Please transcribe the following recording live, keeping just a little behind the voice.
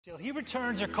Till he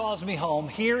returns or calls me home,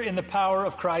 here in the power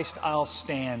of Christ I'll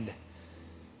stand.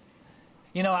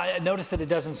 You know, I notice that it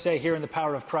doesn't say here in the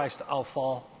power of Christ I'll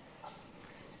fall.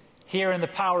 Here in the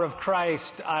power of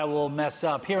Christ I will mess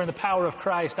up. Here in the power of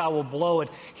Christ I will blow it.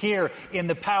 Here in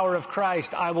the power of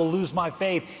Christ I will lose my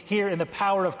faith. Here in the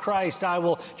power of Christ I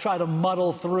will try to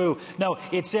muddle through. No,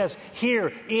 it says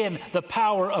here in the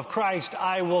power of Christ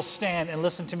I will stand. And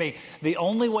listen to me, the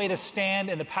only way to stand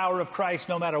in the power of Christ,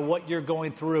 no matter what you're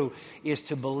going through, is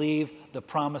to believe the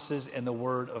promises and the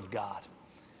Word of God.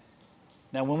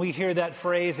 Now, when we hear that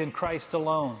phrase, in Christ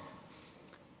alone,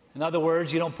 in other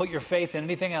words, you don't put your faith in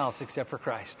anything else except for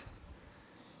Christ.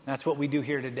 That's what we do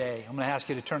here today. I'm going to ask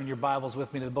you to turn in your Bibles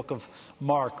with me to the book of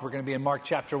Mark. We're going to be in Mark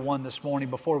chapter 1 this morning.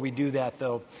 Before we do that,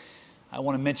 though, I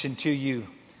want to mention to you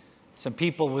some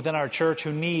people within our church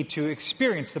who need to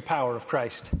experience the power of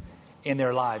Christ in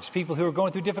their lives. People who are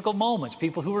going through difficult moments,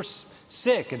 people who are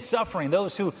sick and suffering,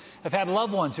 those who have had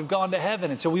loved ones who've gone to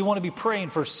heaven. And so we want to be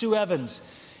praying for Sue Evans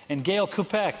and Gail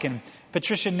Kupek and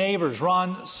Patricia Neighbors,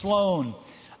 Ron Sloan,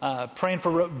 praying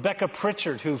for Rebecca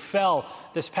Pritchard, who fell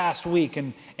this past week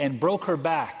and broke her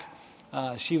back.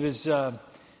 She's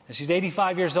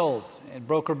 85 years old and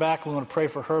broke her back. We want to pray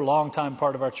for her, longtime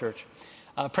part of our church.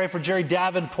 Pray for Jerry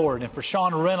Davenport and for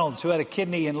Sean Reynolds, who had a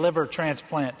kidney and liver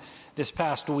transplant this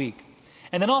past week.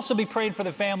 And then also be praying for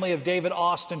the family of David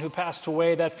Austin, who passed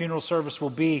away. That funeral service will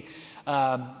be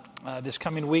this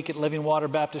coming week at Living Water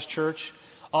Baptist Church.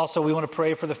 Also, we want to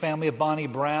pray for the family of Bonnie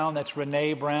Brown. That's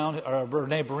Renee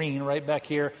Breen, right back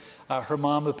here. Her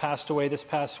mom, who passed away this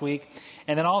past week.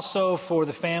 And then also for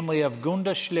the family of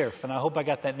Gunda Schlierf, and I hope I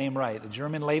got that name right, a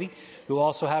German lady who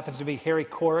also happens to be Harry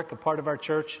Korik, a part of our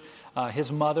church.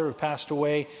 His mother, who passed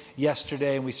away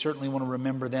yesterday, and we certainly want to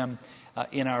remember them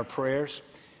in our prayers.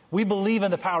 We believe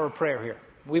in the power of prayer here.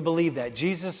 We believe that.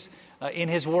 Jesus, in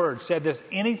His Word, said this,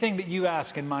 anything that you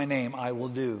ask in my name, I will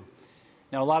do.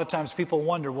 Now, a lot of times people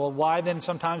wonder, well, why then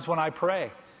sometimes when I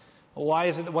pray? Well, why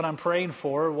is it that what I'm praying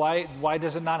for, why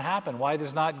does it not happen? Why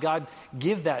does not God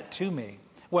give that to me?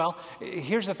 Well,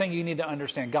 here's the thing you need to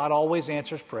understand. God always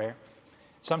answers prayer.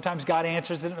 Sometimes God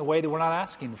answers it in a way that we're not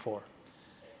asking for.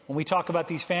 When we talk about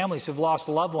these families who've lost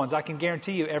loved ones, I can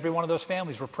guarantee you every one of those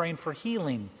families were praying for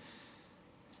healing.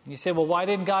 And you say, well, why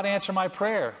didn't God answer my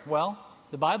prayer? Well,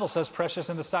 the Bible says precious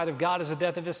in the sight of God is the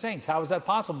death of His saints. How is that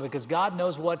possible? Because God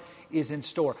knows what is in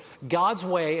store. God's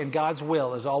way and God's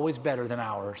will is always better than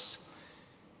ours.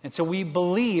 And so we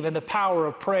believe in the power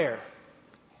of prayer.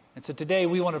 And so today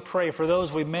we want to pray for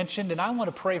those we mentioned, and I want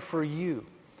to pray for you.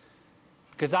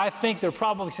 Because I think there are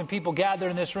probably some people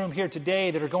gathered in this room here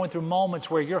today that are going through moments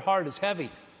where your heart is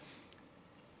heavy.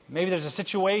 Maybe there's a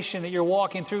situation that you're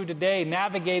walking through today,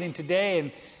 navigating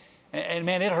today, and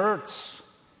man, it hurts.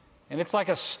 And it's like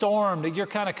a storm that you're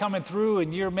kind of coming through,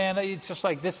 and it's just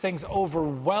like this thing's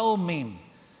overwhelming.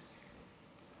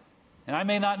 And I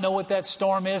may not know what that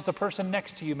storm is. The person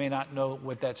next to you may not know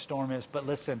what that storm is. But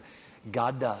listen,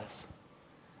 God does.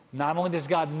 Not only does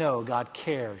God know, God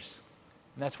cares.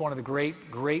 And that's one of the great,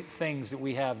 great things that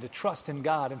we have, to trust in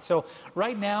God. And so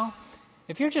right now,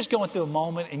 if you're just going through a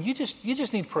moment and you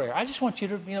just need prayer, I just want you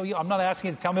to, I'm not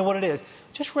asking you to tell me what it is.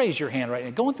 Just raise your hand right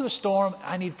now. Going through a storm,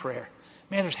 I need prayer.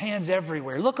 Man, there's hands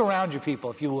everywhere. Look around you,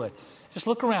 people, if you would. Just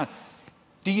look around.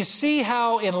 Do you see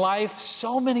how in life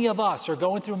so many of us are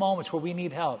going through moments where we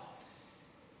need help?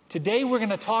 Today we're going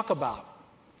to talk about,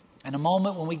 in a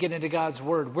moment when we get into God's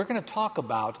Word, we're going to talk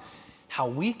about how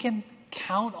we can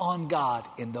count on God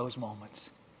in those moments.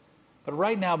 But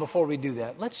right now, before we do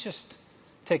that, let's just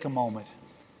take a moment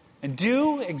and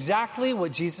do exactly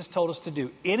what Jesus told us to do.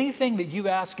 Anything that you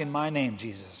ask in my name,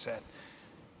 Jesus said.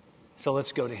 So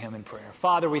let's go to Him in prayer.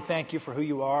 Father, we thank You for who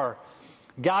You are.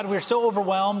 God, we're so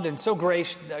overwhelmed and so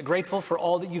grateful for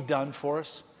all that You've done for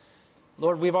us.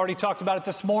 Lord, we've already talked about it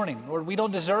this morning. Lord, we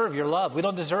don't deserve Your love. We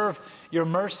don't deserve Your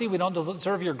mercy. We don't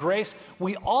deserve Your grace.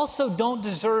 We also don't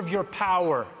deserve Your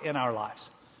power in our lives.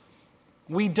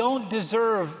 We don't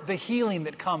deserve the healing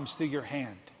that comes through Your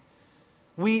hand.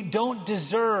 We don't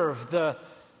deserve the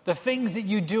things that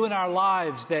You do in our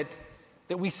lives that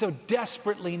we so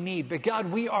desperately need. But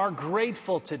God, we are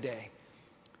grateful today.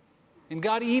 And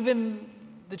God, even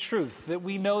the truth that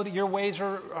we know that Your ways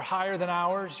are higher than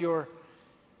ours, Your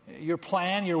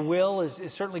plan, Your will is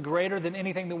certainly greater than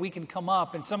anything that we can come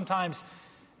up. And sometimes,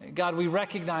 God, we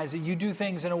recognize that You do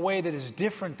things in a way that is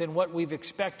different than what we've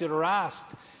expected or asked.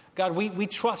 God, we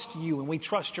trust You, and we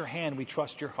trust Your hand, we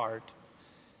trust Your heart.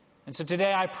 And so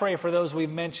today I pray for those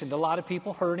we've mentioned. A lot of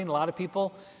people hurting, a lot of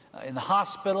people in the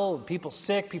hospital, people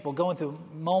sick, people going through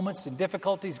moments and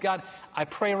difficulties. God, I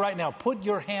pray right now, put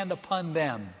Your hand upon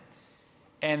them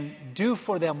and do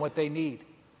for them what they need.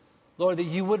 Lord, that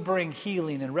you would bring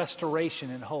healing and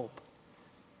restoration and hope.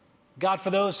 God, for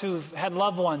those who've had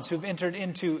loved ones who've entered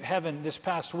into heaven this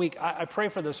past week, I pray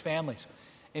for those families.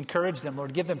 Encourage them,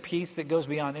 Lord. Give them peace that goes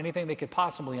beyond anything they could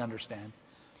possibly understand.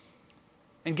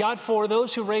 And God, for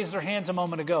those who raised their hands a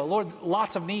moment ago, Lord,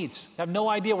 lots of needs. I have no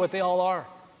idea what they all are.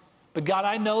 But God,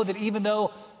 I know that even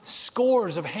though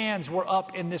scores of hands were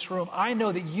up in this room, I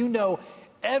know that you know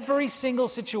every single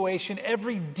situation,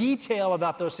 every detail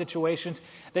about those situations,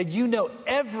 that you know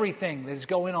everything that is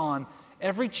going on,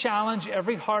 every challenge,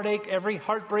 every heartache, every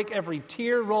heartbreak, every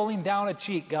tear rolling down a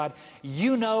cheek, God.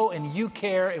 You know and you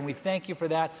care, and we thank you for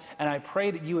that. And I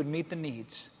pray that you would meet the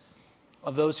needs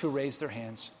of those who raise their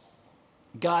hands.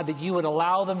 God, that you would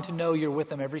allow them to know you're with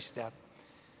them every step.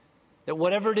 That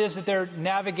whatever it is that they're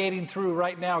navigating through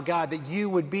right now, God, that you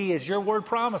would be, as your word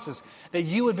promises, that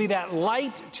you would be that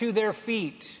light to their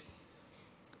feet.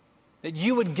 That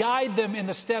you would guide them in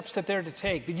the steps that they're to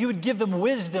take. That you would give them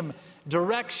wisdom,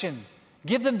 direction,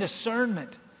 give them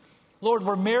discernment. Lord,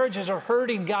 where marriages are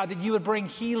hurting, God, that you would bring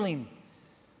healing.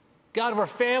 God, where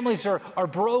families are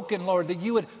broken, Lord, that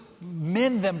you would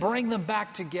mend them, bring them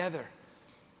back together.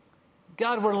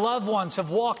 God, where loved ones have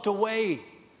walked away,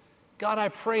 God, I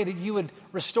pray that you would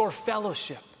restore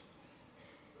fellowship.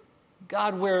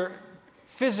 God, where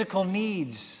physical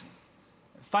needs,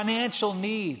 financial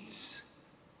needs,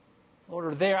 Lord,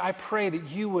 are there, I pray that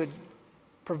you would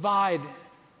provide,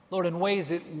 Lord, in ways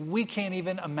that we can't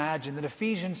even imagine. That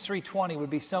Ephesians 3:20 would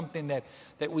be something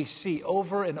that we see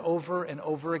over and over and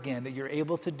over again, that you're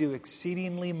able to do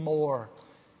exceedingly more,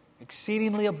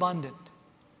 exceedingly abundant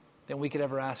than we could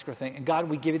ever ask or think. And God,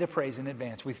 we give you the praise in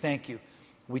advance. We thank you.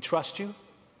 We trust you,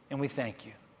 and we thank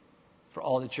you for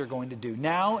all that you're going to do.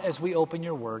 Now, as we open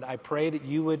your word, I pray that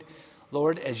you would,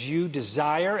 Lord, as you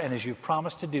desire and as you've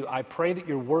promised to do, I pray that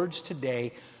your words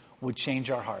today would change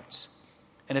our hearts.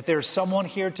 And if there's someone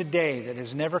here today that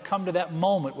has never come to that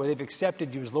moment where they've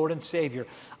accepted you as Lord and Savior,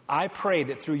 I pray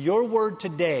that through your word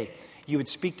today, you would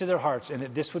speak to their hearts and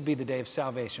that this would be the day of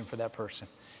salvation for that person.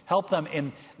 Help them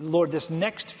in, Lord, this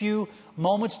next few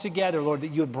moments together, Lord, that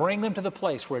you would bring them to the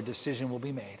place where a decision will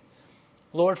be made.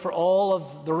 Lord, for all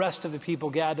of the rest of the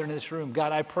people gathered in this room,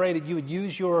 God, I pray that you would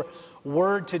use your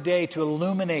word today to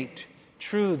illuminate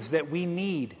truths that we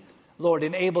need, Lord,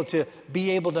 and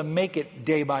be able to make it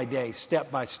day by day, step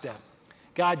by step.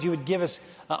 God, you would give us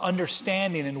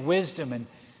understanding and wisdom, and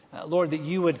Lord, that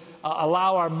you would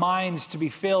allow our minds to be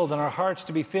filled and our hearts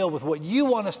to be filled with what you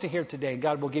want us to hear today.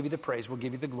 God, we'll give you the praise, we'll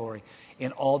give you the glory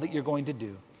in all that you're going to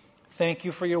do. Thank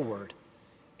you for your word.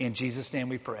 In Jesus' name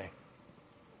we pray.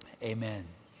 Amen.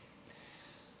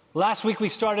 Last week we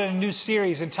started a new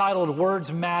series entitled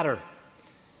Words Matter.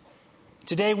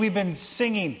 Today we've been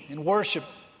singing in worship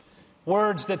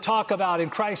words that talk about in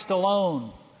Christ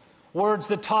alone, words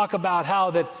that talk about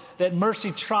how that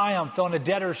mercy triumphed on a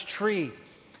debtor's tree,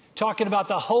 talking about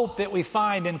the hope that we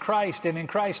find in Christ and in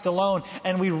Christ alone.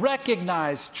 And we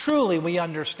recognize, truly we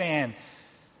understand,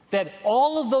 that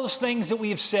all of those things that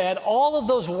we've said, all of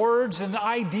those words and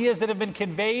ideas that have been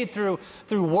conveyed through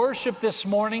worship this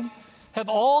morning have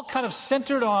all kind of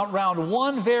centered around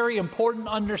one very important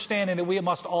understanding that we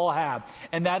must all have.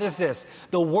 And that is this: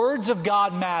 the words of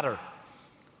God matter.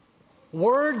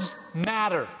 Words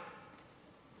matter.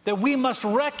 That we must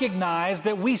recognize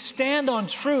that we stand on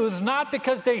truths not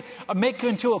because they make it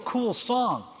into a cool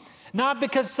song, not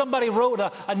because somebody wrote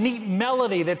a neat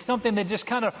melody that's something that just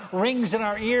kind of rings in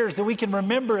our ears that we can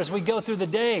remember as we go through the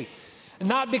day,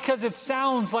 not because it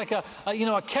sounds like a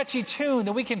catchy tune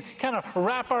that we can kind of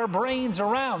wrap our brains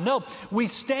around. No, we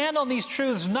stand on these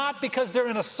truths not because they're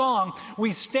in a song.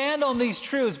 We stand on these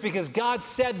truths because God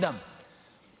said them,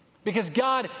 because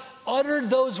God uttered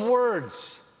those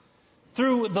words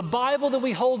through the Bible that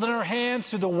we hold in our hands,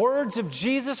 through the words of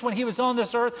Jesus when he was on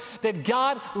this earth, that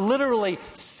God literally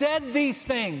said these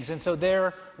things. And so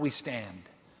there we stand.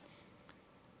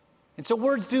 And so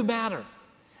words do matter.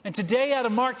 And today out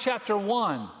of Mark chapter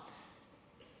 1,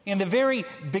 in the very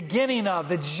beginning of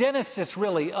the genesis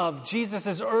really of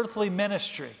Jesus' earthly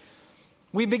ministry,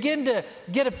 we begin to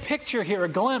get a picture here, a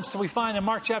glimpse that we find in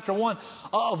Mark chapter 1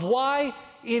 of why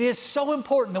it is so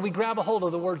important that we grab a hold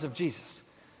of the words of Jesus.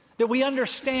 That we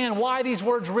understand why these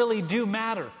words really do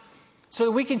matter. So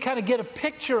that we can kind of get a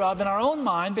picture of in our own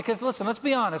mind, because listen, let's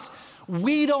be honest,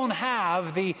 we don't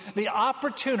have the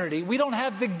opportunity, we don't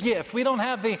have the gift, we don't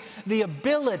have the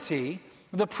ability,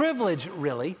 the privilege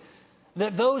really,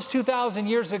 that those 2,000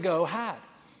 years ago had.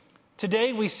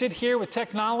 Today we sit here with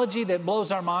technology that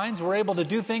blows our minds. We're able to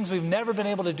do things we've never been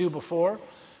able to do before.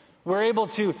 We're able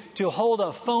to hold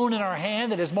a phone in our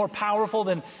hand that is more powerful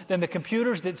than the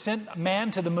computers that sent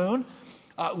man to the moon.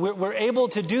 We're able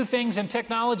to do things in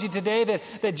technology today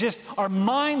that just are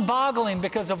mind-boggling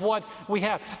because of what we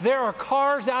have. There are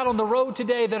cars out on the road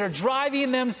today that are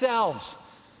driving themselves.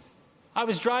 I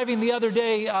was driving the other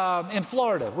day in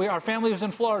Florida. Our family was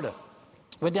in Florida.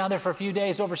 Went down there for a few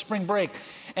days over spring break.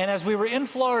 And as we were in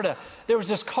Florida, there was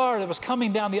this car that was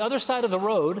coming down the other side of the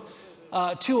road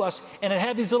to us, and it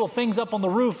had these little things up on the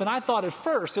roof. And I thought at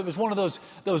first it was one of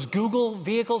those Google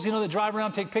vehicles, that drive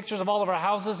around, take pictures of all of our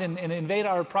houses and invade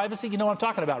our privacy. You know what I'm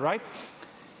talking about, right?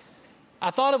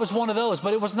 I thought it was one of those,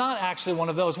 but it was not actually one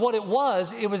of those. What it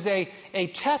was a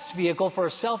test vehicle for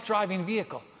a self-driving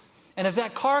vehicle. And as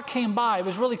that car came by, it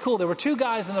was really cool. There were two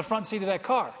guys in the front seat of that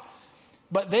car.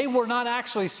 But they were not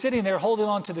actually sitting there holding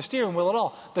on to the steering wheel at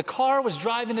all. The car was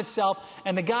driving itself,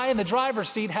 and the guy in the driver's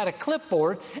seat had a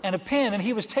clipboard and a pen, and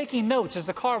he was taking notes as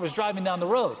the car was driving down the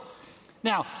road.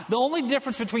 Now, the only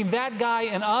difference between that guy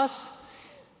and us,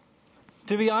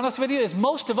 to be honest with you, is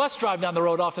most of us drive down the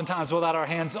road oftentimes without our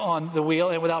hands on the wheel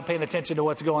and without paying attention to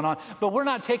what's going on. But we're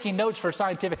not taking notes for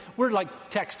scientific. We're like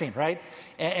texting, right?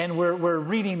 And we're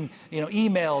reading,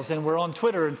 emails, and we're on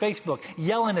Twitter and Facebook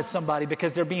yelling at somebody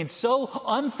because they're being so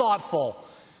unthoughtful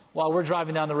while we're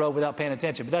driving down the road without paying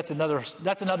attention. But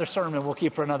that's another sermon we'll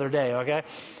keep for another day, okay?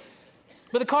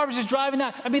 But the car was just driving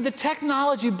down. I mean, the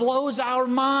technology blows our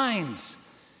minds.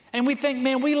 And we think,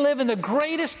 man, we live in the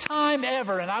greatest time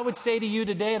ever. And I would say to you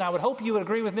today, and I would hope you would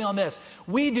agree with me on this,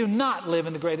 we do not live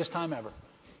in the greatest time ever.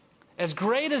 As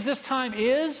great as this time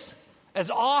is, as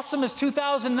awesome as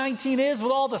 2019 is,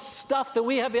 with all the stuff that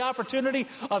we have the opportunity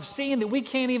of seeing that we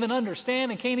can't even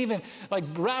understand and can't even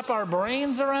wrap our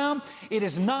brains around, it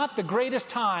is not the greatest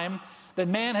time that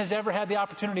man has ever had the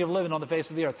opportunity of living on the face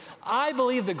of the earth. I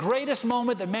believe the greatest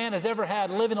moment that man has ever had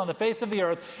living on the face of the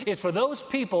earth is for those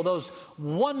people, those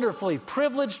wonderfully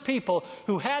privileged people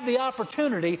who had the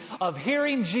opportunity of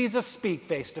hearing Jesus speak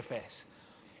face to face.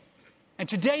 And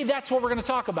today that's what we're going to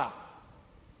talk about,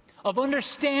 of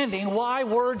understanding why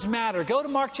words matter. Go to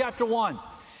Mark chapter 1.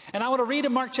 And I want to read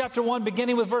in Mark chapter 1,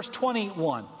 beginning with verse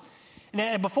 21.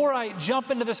 And before I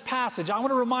jump into this passage, I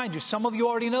want to remind you, some of you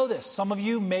already know this, some of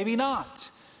you maybe not.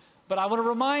 But I want to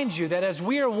remind you that as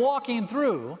we are walking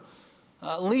through,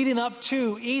 leading up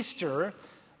to Easter,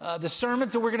 the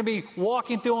sermons that we're going to be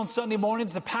walking through on Sunday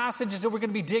mornings, the passages that we're going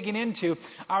to be digging into,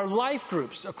 our life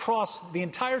groups across the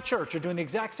entire church are doing the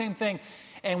exact same thing.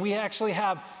 And we actually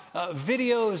have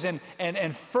videos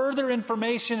and further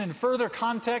information and further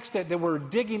context that we're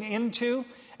digging into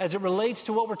as it relates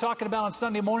to what we're talking about on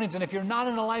Sunday mornings. And if you're not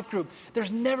in a life group,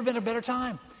 there's never been a better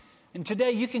time. And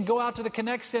today you can go out to the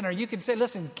Connect Center. You can say,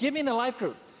 listen, give me a life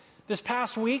group. This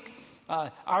past week,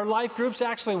 our life groups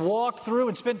actually walked through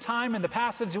and spent time in the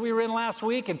passage that we were in last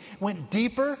week and went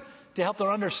deeper to help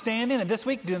their understanding. And this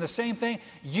week, doing the same thing.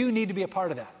 You need to be a part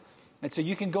of that. And so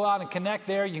you can go out and connect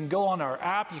there. You can go on our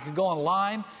app. You can go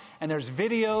online. And there's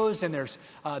videos, and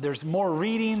there's more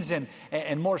readings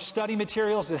and more study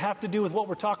materials that have to do with what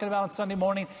we're talking about on Sunday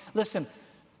morning. Listen,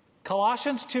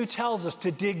 Colossians 2 tells us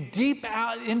to dig deep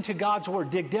out into God's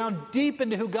Word, dig down deep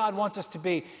into who God wants us to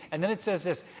be. And then it says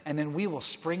this, and then we will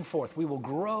spring forth. We will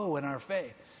grow in our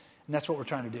faith. And that's what we're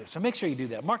trying to do. So make sure you do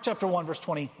that. Mark chapter 1, verse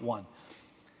 21.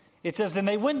 It says, then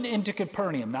they went into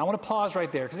Capernaum. Now I want to pause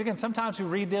right there, because again, sometimes we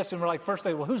read this and we're like, first,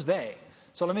 well, who's they?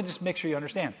 So let me just make sure you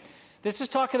understand. This is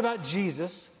talking about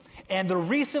Jesus and the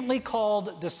recently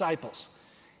called disciples.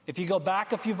 If you go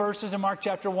back a few verses in Mark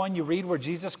chapter 1, you read where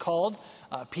Jesus called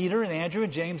Peter and Andrew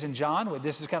and James and John.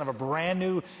 This is kind of a brand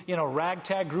new,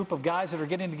 ragtag group of guys that are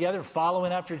getting together,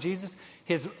 following after Jesus.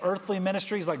 His earthly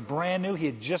ministry is like brand new. He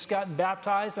had just gotten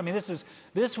baptized. I mean,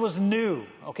 this was new,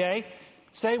 okay?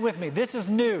 Say it with me. This is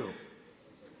new.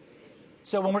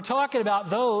 So when we're talking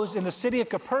about those in the city of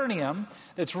Capernaum,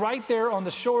 that's right there on the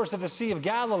shores of the Sea of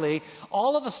Galilee,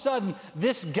 all of a sudden,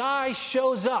 this guy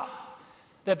shows up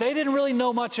that they didn't really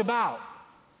know much about.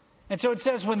 And so it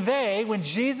says when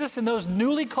Jesus and those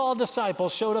newly called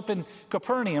disciples showed up in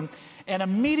Capernaum, and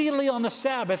immediately on the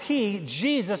Sabbath,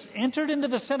 Jesus, entered into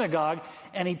the synagogue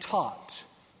and he taught.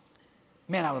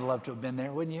 Man, I would love to have been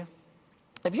there, wouldn't you?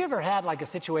 Have you ever had a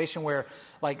situation where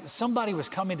somebody was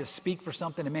coming to speak for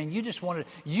something and man,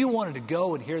 you wanted to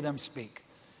go and hear them speak?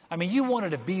 I mean, you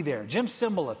wanted to be there. Jim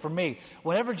Cymbala, for me,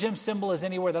 whenever Jim Cymbala is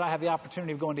anywhere that I have the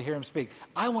opportunity of going to hear him speak,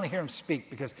 I want to hear him speak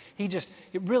because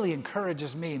it really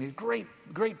encourages me. And he's a great,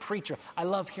 great preacher. I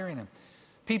love hearing him.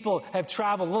 People have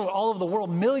traveled all over the world.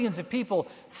 Millions of people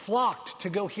flocked to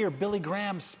go hear Billy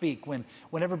Graham speak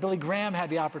whenever Billy Graham had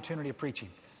the opportunity of preaching.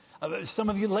 Some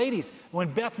of you ladies, when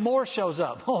Beth Moore shows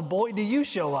up, oh boy, do you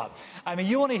show up. I mean,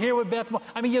 you want to hear what Beth Moore,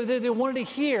 I mean, they wanted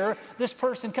to hear this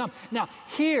person come. Now,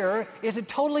 here is a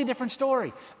totally different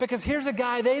story, because here's a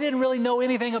guy they didn't really know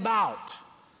anything about.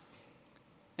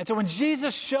 And so when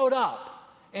Jesus showed up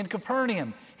in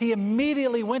Capernaum, he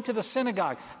immediately went to the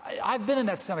synagogue. I've been in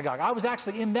that synagogue. I was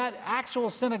actually in that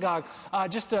actual synagogue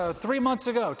just 2 months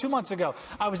ago.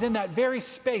 I was in that very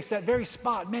space, that very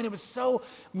spot. Man, it was so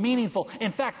meaningful.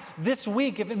 In fact, this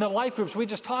week in the life groups we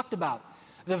just talked about,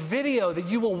 the video that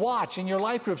you will watch in your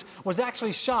life groups was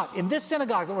actually shot in this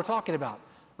synagogue that we're talking about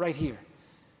right here.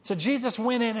 So Jesus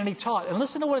went in and he taught. And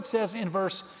listen to what it says in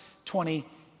verse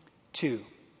 22.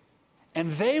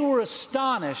 And they were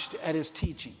astonished at his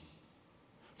teaching,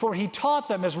 for he taught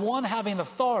them as one having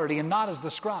authority and not as the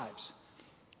scribes.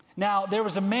 Now, there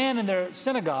was a man in their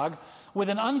synagogue with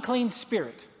an unclean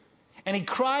spirit, and he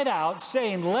cried out,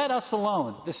 saying, "Let us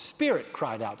alone." The spirit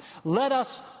cried out, "Let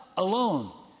us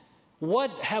alone.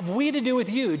 What have we to do with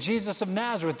you, Jesus of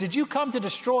Nazareth? Did you come to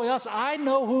destroy us? I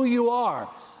know who you are,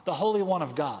 the Holy One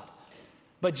of God."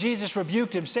 But Jesus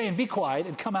rebuked him, saying, "Be quiet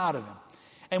and come out of him."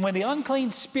 And when the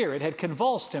unclean spirit had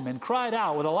convulsed him and cried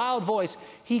out with a loud voice,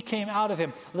 he came out of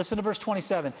him. Listen to verse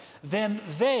 27. Then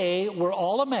they were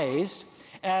all amazed,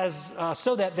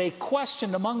 so that they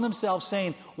questioned among themselves,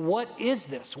 saying, "What is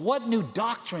this? What new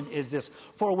doctrine is this?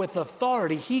 For with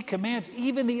authority he commands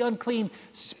even the unclean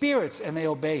spirits, and they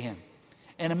obey him."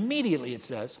 And immediately, it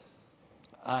says,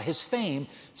 his fame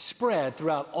spread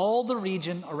throughout all the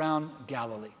region around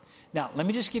Galilee. Now, let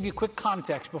me just give you a quick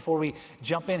context before we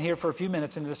jump in here for a few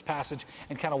minutes into this passage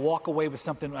and kind of walk away with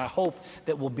something I hope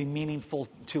that will be meaningful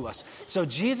to us. So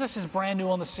Jesus is brand new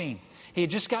on the scene. He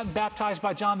had just gotten baptized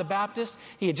by John the Baptist.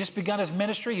 He had just begun his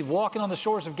ministry. He's walking on the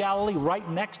shores of Galilee right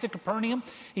next to Capernaum.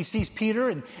 He sees Peter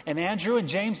and Andrew and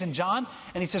James and John,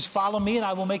 and he says, "Follow me and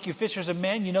I will make you fishers of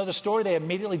men." You know the story. They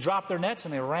immediately dropped their nets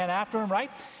and they ran after him,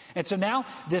 right? And so now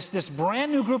this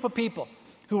brand new group of people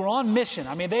who are on mission.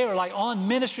 I mean, they are like on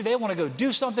ministry. They want to go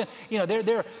do something. You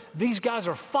know, these guys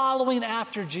are following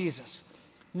after Jesus.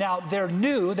 Now, they're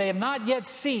new. They have not yet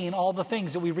seen all the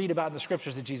things that we read about in the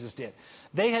scriptures that Jesus did.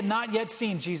 They had not yet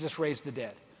seen Jesus raise the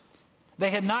dead. They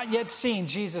had not yet seen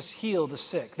Jesus heal the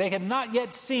sick. They had not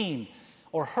yet seen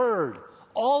or heard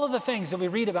all of the things that we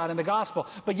read about in the gospel,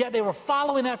 but yet they were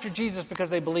following after Jesus because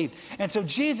they believed. And so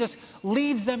Jesus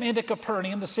leads them into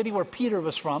Capernaum, the city where Peter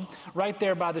was from, right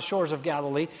there by the shores of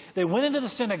Galilee. They went into the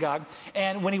synagogue,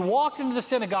 and when he walked into the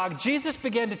synagogue, Jesus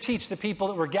began to teach the people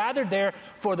that were gathered there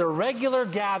for their regular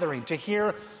gathering to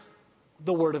hear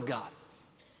the word of God.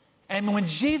 And when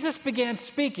Jesus began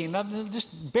speaking, now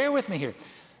just bear with me here.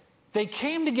 They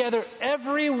came together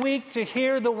every week to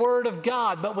hear the word of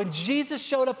God. But when Jesus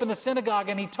showed up in the synagogue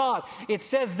and he taught, it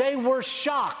says they were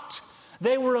shocked.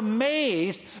 They were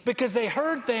amazed because they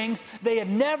heard things they had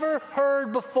never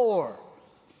heard before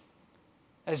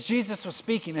as Jesus was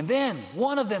speaking. And then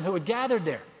one of them who had gathered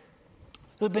there,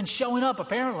 who had been showing up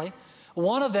apparently,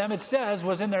 one of them, it says,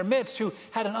 was in their midst who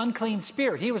had an unclean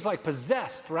spirit. He was like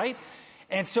possessed, right?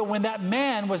 And so when that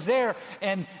man was there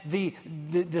and the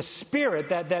spirit,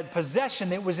 that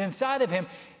possession that was inside of him,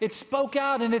 it spoke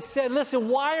out and it said, "Listen,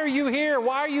 why are you here?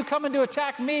 Why are you coming to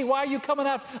attack me? Why are you coming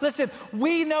out? Listen,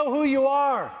 we know who you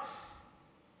are."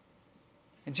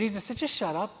 And Jesus said, "Just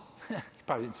shut up." He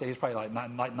probably didn't say, he's probably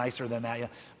like nicer than that. Yeah.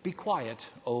 "Be quiet,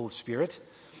 oh spirit."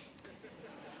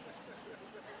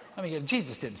 I mean,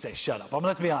 Jesus didn't say shut up. I mean,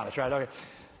 let's be honest, right? Okay.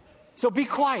 So "Be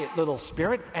quiet, little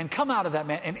spirit, and come out of that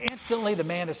man." And instantly the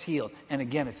man is healed. And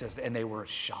again it says, and they were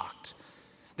shocked.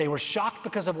 They were shocked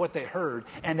because of what they heard.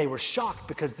 And they were shocked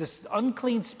because this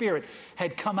unclean spirit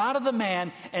had come out of the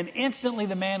man, and instantly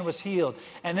the man was healed.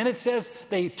 And then it says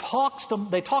they talked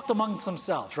amongst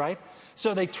themselves, right?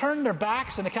 So they turned their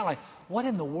backs and they kind of like, what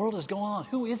in the world is going on?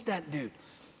 Who is that dude?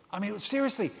 I mean,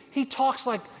 seriously, he talks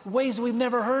like ways we've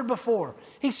never heard before.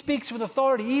 He speaks with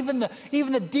authority. Even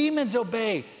the demons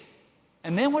obey.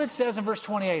 And then what it says in verse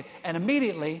 28, and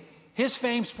immediately his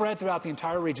fame spread throughout the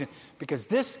entire region because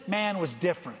this man was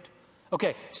different.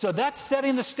 Okay, so that's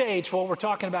setting the stage for what we're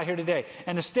talking about here today.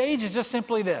 And the stage is just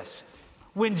simply this.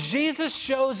 When Jesus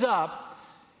shows up,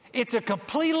 it's a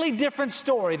completely different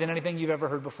story than anything you've ever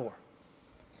heard before.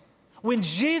 When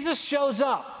Jesus shows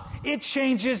up, it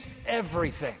changes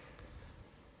everything.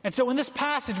 And so in this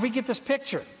passage, we get this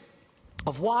picture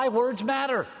of why words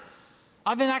matter.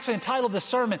 I've been actually entitled this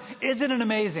sermon, "Isn't it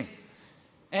Amazing?"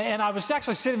 And I was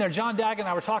actually sitting there, John Daggett and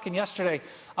I were talking yesterday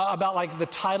about like the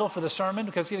title for the sermon,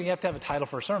 because you have to have a title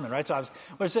for a sermon, right? So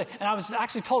I was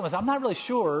actually told him, I'm not really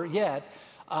sure yet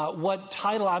what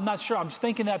title. I'm not sure. I'm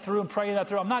thinking that through and praying that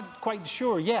through. I'm not quite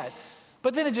sure yet.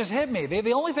 But then it just hit me.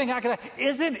 The only thing I could,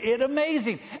 isn't it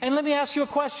amazing? And let me ask you a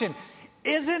question.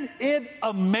 Isn't it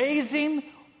amazing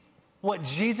what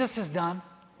Jesus has done?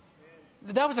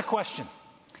 That was a question.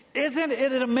 Isn't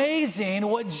it amazing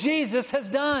what Jesus has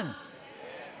done?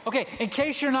 Okay, in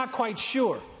case you're not quite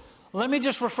sure, let me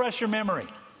just refresh your memory.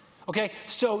 Okay,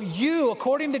 so you,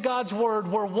 according to God's word,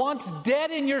 were once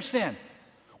dead in your sin,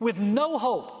 with no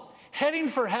hope, heading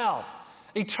for hell,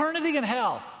 eternity in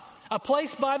hell, a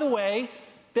place, by the way,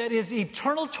 that is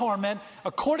eternal torment,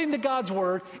 according to God's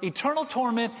word, eternal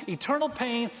torment, eternal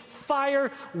pain, fire,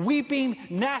 weeping,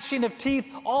 gnashing of teeth,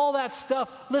 all that stuff.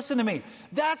 Listen to me.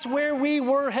 That's where we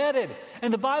were headed.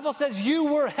 And the Bible says you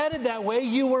were headed that way.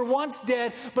 You were once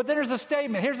dead. But then there's a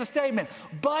statement. Here's a statement.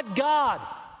 But God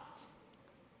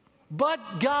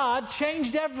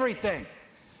changed everything.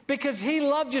 Because He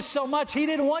loved you so much, He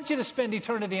didn't want you to spend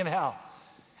eternity in hell.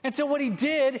 And so what He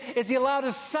did is He allowed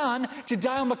His Son to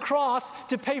die on the cross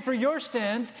to pay for your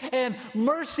sins, and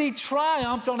mercy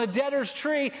triumphed on a debtor's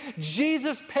tree.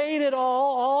 Jesus paid it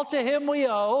all to Him we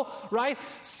owe, right?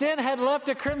 Sin had left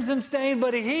a crimson stain,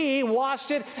 but He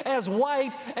washed it as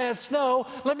white as snow.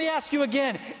 Let me ask you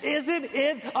again, isn't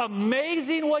it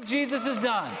amazing what Jesus has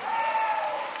done?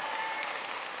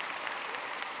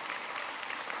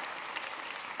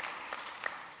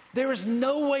 There is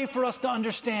no way for us to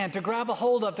understand, to grab a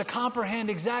hold of, to comprehend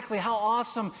exactly how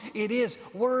awesome it is.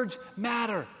 Words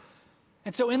matter.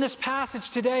 And so in this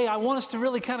passage today, I want us to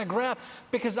really kind of grab,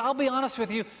 because I'll be honest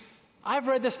with you, I've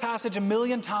read this passage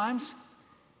 1,000,000 times.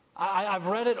 I've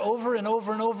read it over and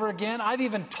over and over again. I've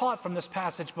even taught from this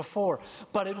passage before.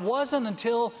 But it wasn't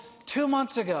until 2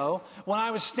 months ago when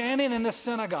I was standing in this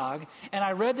synagogue and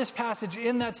I read this passage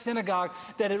in that synagogue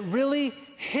that it really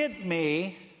hit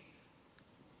me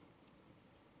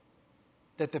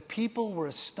that the people were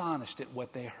astonished at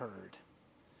what they heard,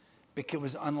 because it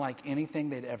was unlike anything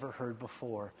they'd ever heard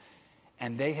before,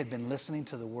 and they had been listening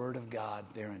to the Word of God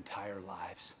their entire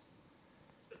lives.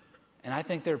 And I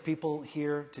think there are people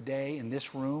here today in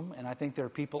this room, and I think there are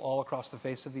people all across the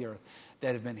face of the earth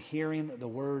that have been hearing the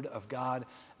Word of God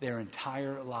their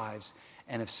entire lives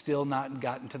and have still not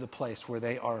gotten to the place where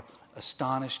they are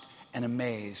astonished and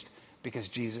amazed because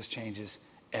Jesus changes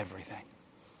everything.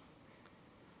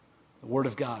 The Word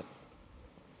of God.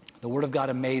 The Word of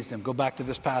God amazed them. Go back to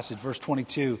this passage, verse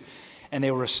 22. And they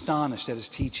were astonished at His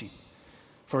teaching,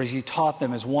 for He taught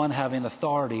them as one having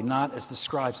authority, not as the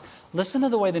scribes. Listen to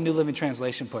the way the New Living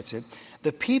Translation puts it.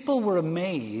 The people were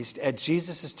amazed at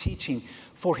Jesus' teaching,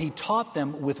 for He taught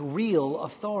them with real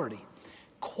authority,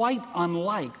 quite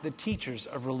unlike the teachers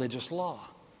of religious law.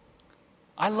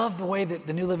 I love the way that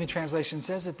the New Living Translation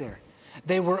says it there.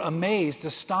 They were amazed,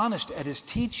 astonished at His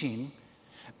teaching,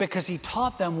 because He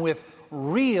taught them with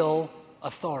real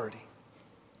authority.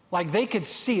 Like they could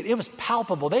see it. It was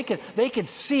palpable. They could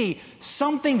see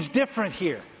something's different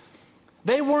here.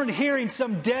 They weren't hearing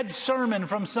some dead sermon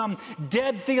from some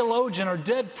dead theologian or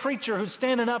dead preacher who's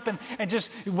standing up and just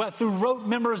through rote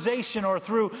memorization or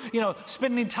through,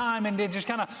 spending time and just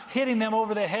kind of hitting them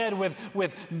over the head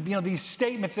with these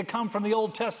statements that come from the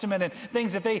Old Testament and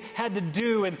things that they had to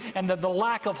do, and the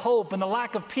lack of hope and the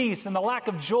lack of peace and the lack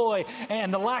of joy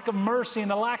and the lack of mercy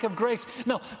and the lack of grace.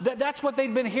 No, that's what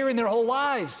they'd been hearing their whole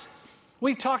lives.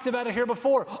 We've talked about it here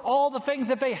before. All the things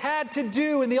that they had to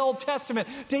do in the Old Testament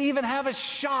to even have a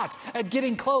shot at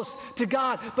getting close to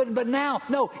God. But now,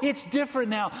 no, it's different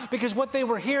now, because what they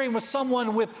were hearing was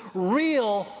someone with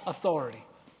real authority.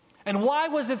 And why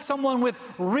was it someone with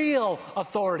real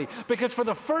authority? Because for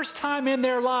the first time in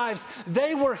their lives,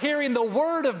 they were hearing the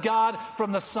Word of God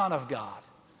from the Son of God.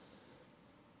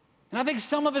 And I think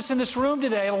some of us in this room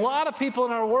today, a lot of people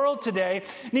in our world today,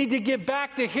 need to get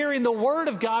back to hearing the Word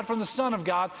of God from the Son of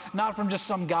God, not from just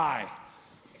some guy.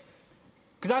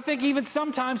 Because I think even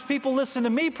sometimes people listen to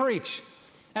me preach,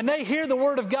 and they hear the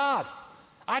Word of God.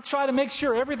 I try to make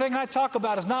sure everything I talk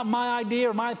about is not my idea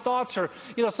or my thoughts or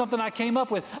something I came up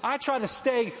with. I try to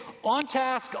stay on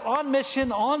task, on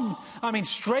mission,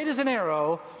 straight as an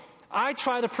arrow. I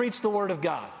try to preach the Word of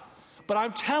God. But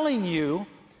I'm telling you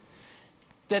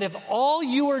that if all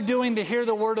you are doing to hear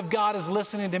the Word of God is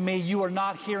listening to me, you are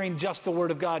not hearing just the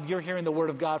Word of God. You're hearing the Word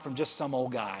of God from just some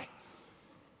old guy.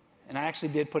 And I actually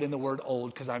did put in the word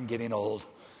old because I'm getting old.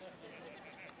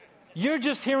 You're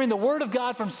just hearing the Word of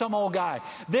God from some old guy.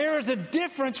 There is a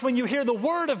difference when you hear the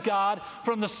Word of God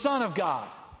from the Son of God.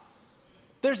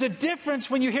 There's a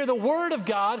difference when you hear the Word of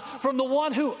God from the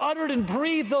one who uttered and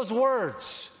breathed those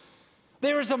words.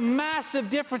 There is a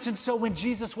massive difference. And so when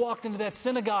Jesus walked into that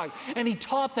synagogue and He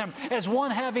taught them as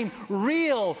one having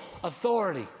real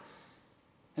authority.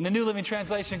 And the New Living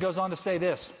Translation goes on to say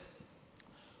this: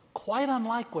 quite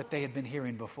unlike what they had been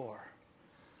hearing before.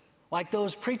 Like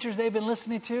those preachers they've been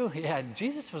listening to, yeah,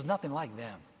 Jesus was nothing like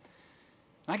them.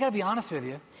 And I got to be honest with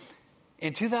you,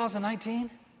 in 2019,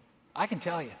 I can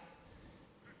tell you,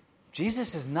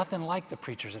 Jesus is nothing like the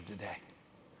preachers of today.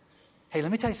 Hey,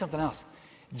 let me tell you something else.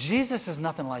 Jesus is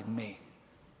nothing like me.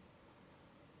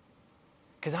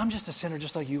 Because I'm just a sinner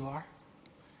just like you are.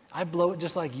 I blow it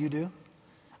just like you do.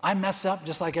 I mess up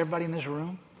just like everybody in this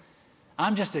room.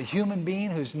 I'm just a human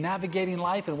being who's navigating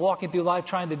life and walking through life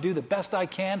trying to do the best I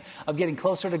can of getting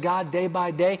closer to God day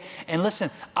by day. And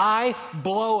listen, I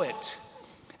blow it.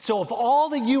 So if all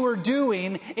that you are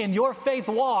doing in your faith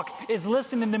walk is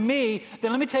listening to me,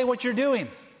 then let me tell you what you're doing.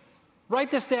 Write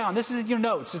this down. This is in your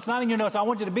notes. It's not in your notes. I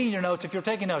want you to be in your notes if you're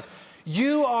taking notes.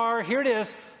 You are, here it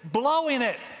is, blowing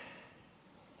it.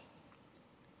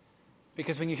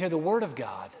 Because when you hear the Word of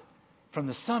God from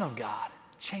the Son of God,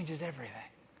 it changes everything.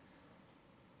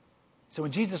 So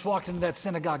when Jesus walked into that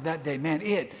synagogue that day, man,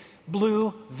 it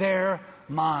blew their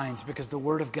minds because the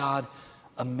Word of God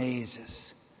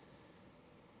amazes.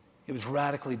 It was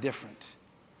radically different.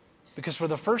 Because for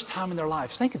the first time in their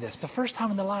lives, think of this, the first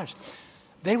time in their lives,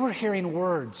 they were hearing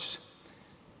words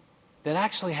that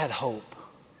actually had hope.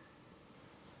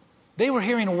 They were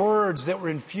hearing words that were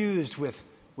infused with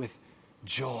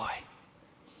joy.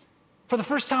 For the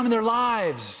first time in their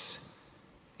lives,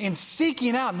 in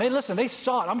seeking out, and they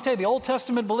saw it. I'm going to tell you, the Old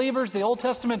Testament believers, the Old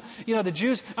Testament, the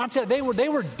Jews, I'm telling you, they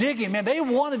were digging, man. They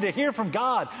wanted to hear from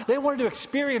God. They wanted to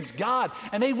experience God,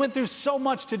 and they went through so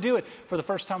much to do it. For the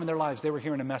first time in their lives, they were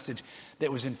hearing a message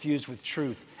that was infused with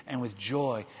truth and with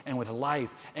joy and with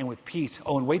life and with peace.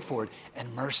 Oh, and wait for it,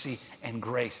 and mercy and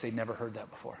grace. They'd never heard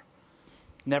that before.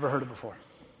 Never heard it before.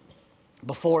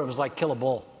 Before, it was like kill a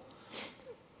bull.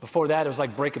 Before that, it was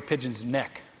like break a pigeon's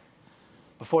neck.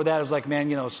 Before that, it was like,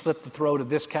 man, slit the throat of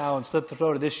this cow and slit the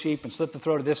throat of this sheep and slit the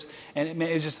throat of this. And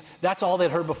it was just, that's all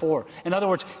they'd heard before. In other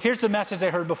words, here's the message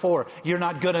they heard before. You're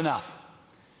not good enough.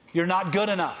 You're not good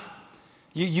enough.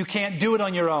 You can't do it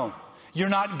on your own. You're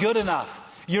not good enough.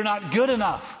 You're not good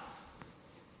enough.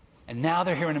 And now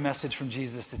they're hearing a message from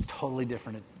Jesus that's totally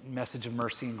different. A message of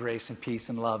mercy and grace and peace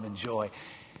and love and joy.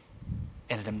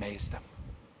 And it amazed them.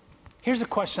 Here's a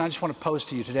question I just want to pose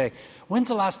to you today. When's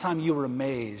the last time you were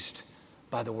amazed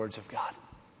by the words of God?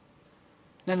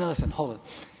 No, listen, hold it.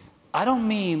 I don't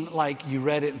mean like you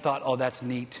read it and thought, oh, that's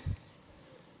neat.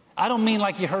 I don't mean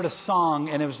like you heard a song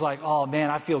and it was like, oh,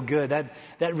 man, I feel good.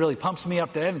 That really pumps me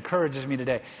up. That encourages me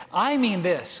today. I mean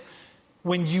this.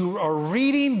 When you are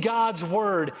reading God's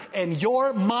word and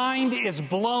your mind is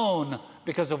blown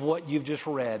because of what you've just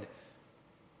read,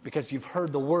 because you've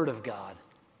heard the word of God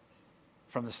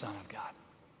from the Son of God.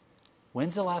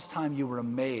 When's the last time you were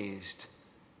amazed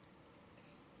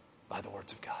by the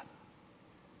words of God?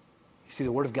 You see,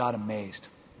 the Word of God amazed.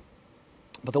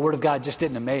 But the Word of God just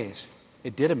didn't amaze.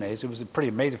 It did amaze. It was pretty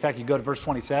amazing. In fact, you go to verse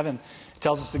 27, it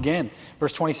tells us again.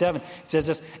 Verse 27, it says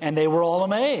this, and they were all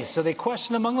amazed. So they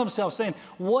questioned among themselves, saying,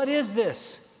 what is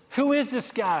this? Who is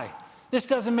this guy? This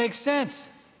doesn't make sense.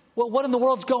 Well, what in the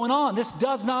world's going on? This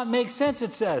does not make sense,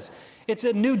 it says. It's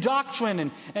a new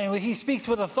doctrine, and he speaks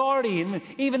with authority, and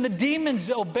even the demons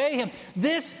obey him.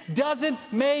 This doesn't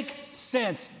make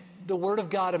sense. The Word of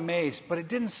God amazed, but it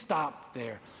didn't stop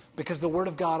there, because the Word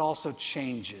of God also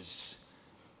changes.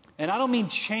 And I don't mean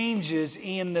changes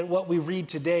in that what we read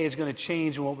today is going to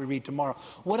change in what we read tomorrow.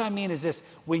 What I mean is this: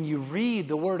 when you read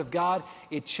the Word of God,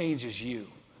 it changes you.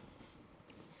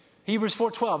 Hebrews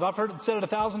 4:12, I've heard it said it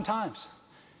 1,000 times.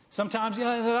 Sometimes,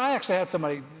 I actually had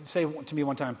somebody say to me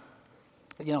one time,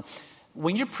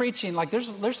 when you're preaching, like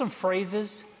there's some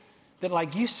phrases that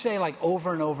like you say like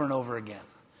over and over and over again.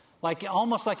 Like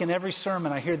almost like in every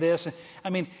sermon I hear this. I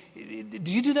mean,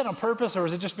 do you do that on purpose, or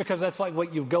is it just because that's like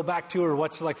what you go back to, or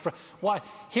what's like, why?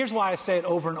 Here's why I say it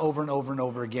over and over and over and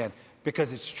over again.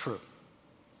 Because it's true.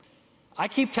 I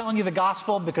keep telling you the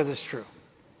gospel because it's true.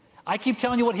 I keep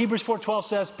telling you what Hebrews 4:12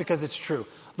 says because it's true.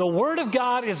 The Word of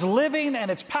God is living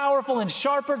and it's powerful and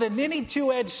sharper than any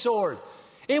two-edged sword.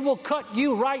 It will cut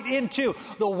you right into.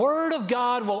 The Word of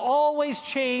God will always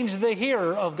change the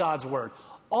hearer of God's Word.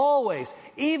 Always.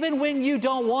 Even when you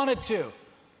don't want it to.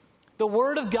 The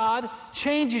Word of God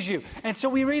changes you. And so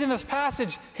we read in this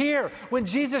passage here, when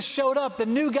Jesus showed up, the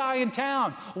new guy in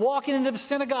town, walking into the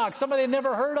synagogue, somebody they'd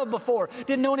never heard of before,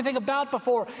 didn't know anything about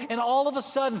before, and all of a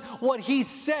sudden, what he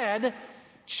said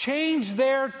changed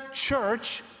their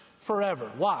church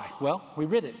forever. Why? Well, we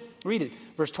read it. Read it.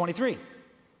 Verse 23.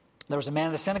 There was a man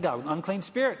in the synagogue with an unclean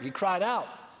spirit. He cried out,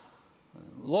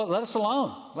 Lord, let us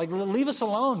alone. Like, leave us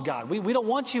alone, God. We don't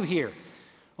want you here.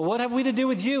 What have we to do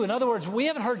with you? In other words, we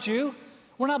haven't hurt you.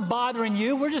 We're not bothering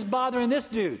you. We're just bothering this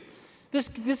dude.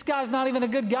 This guy's not even a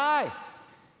good guy.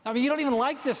 I mean, you don't even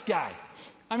like this guy.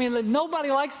 I mean,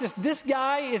 nobody likes this. This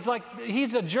guy is like,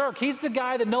 he's a jerk. He's the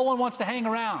guy that no one wants to hang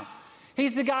around.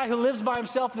 He's the guy who lives by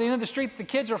himself at the end of the street that the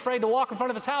kids are afraid to walk in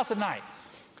front of his house at night.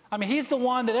 I mean, he's the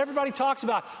one that everybody talks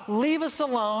about. Leave us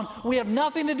alone. We have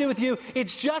nothing to do with you.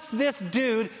 It's just this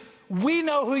dude. We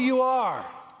know who you are.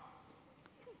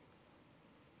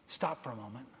 Stop for a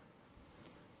moment.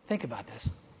 Think about this.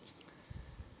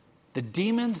 The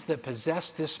demons that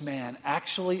possessed this man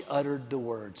actually uttered the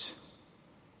words,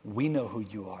 "We know who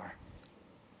you are.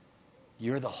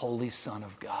 You're the Holy Son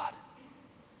of God."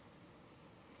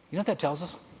 You know what that tells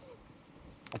us?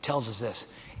 It tells us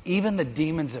this. Even the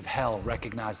demons of hell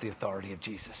recognize the authority of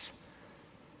Jesus.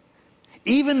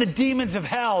 Even the demons of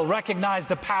hell recognize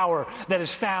the power that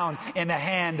is found in the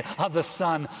hand of the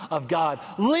Son of God.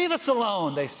 Leave us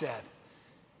alone, they said.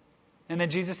 And then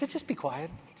Jesus said, just be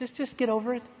quiet. Just get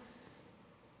over it.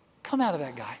 Come out of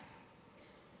that guy.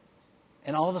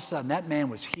 And all of a sudden, that man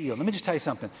was healed. Let me just tell you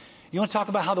something. You want to talk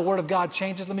about how the Word of God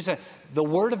changes? Let me say, the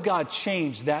Word of God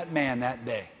changed that man that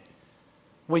day.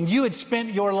 When you had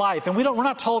spent your life, and we're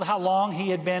not told how long he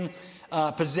had been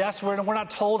possessed. We're not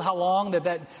told how long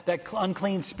that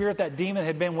unclean spirit, that demon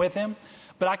had been with him.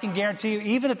 But I can guarantee you,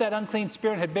 even if that unclean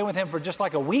spirit had been with him for just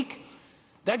like a week,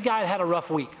 that guy had a rough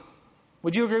week.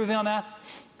 Would you agree with me on that?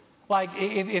 Like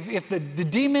if the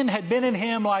demon had been in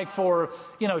him like for,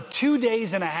 2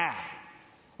 days and a half,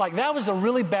 like that was a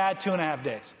really bad 2.5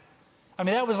 days. I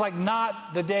mean, that was like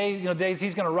not the day, days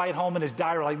he's going to write home in his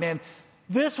diary like, man,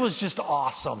 this was just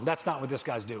awesome. That's not what this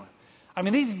guy's doing. I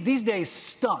mean, these days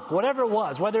stunk, whatever it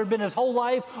was, whether it had been his whole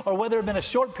life or whether it had been a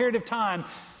short period of time.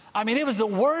 I mean, it was the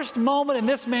worst moment in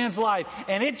this man's life,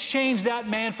 and it changed that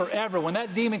man forever. When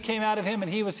that demon came out of him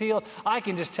and he was healed, I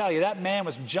can just tell you, that man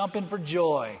was jumping for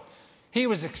joy. He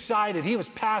was excited. He was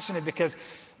passionate because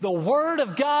the Word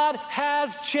of God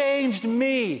has changed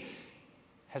me.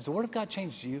 Has the Word of God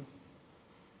changed you?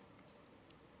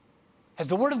 Has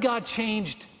the Word of God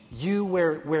changed you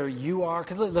where you are?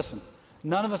 Because listen,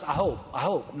 none of us, I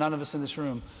hope none of us in this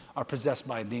room are possessed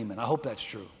by a demon. I hope that's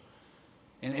true.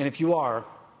 And if you are,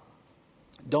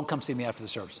 don't come see me after the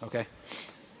service, okay?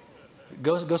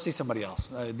 Go see somebody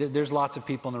else. There's lots of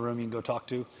people in the room you can go talk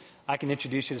to. I can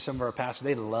introduce you to some of our pastors.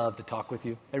 They'd love to talk with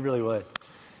you. They really would.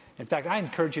 In fact, I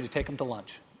encourage you to take them to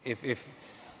lunch. If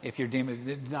you're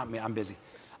demon, not me, I'm busy.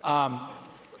 I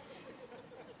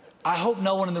hope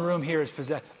no one in the room here is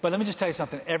possessed. But let me just tell you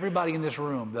something. Everybody in this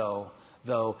room,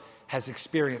 though, has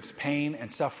experienced pain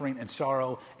and suffering and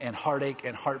sorrow and heartache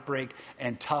and heartbreak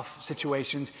and tough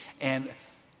situations and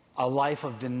a life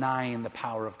of denying the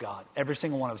power of God. Every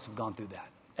single one of us have gone through that.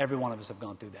 Every one of us have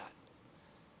gone through that.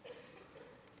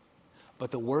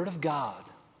 But the Word of God,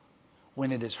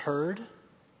 when it is heard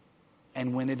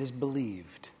and when it is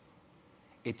believed,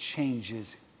 it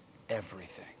changes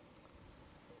everything.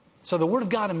 So the Word of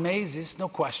God amazes, no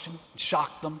question. It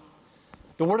shocked them.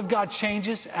 The Word of God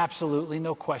changes, absolutely,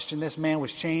 no question. This man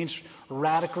was changed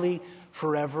radically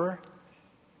forever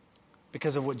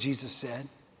because of what Jesus said.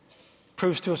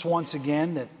 Proves to us once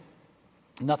again that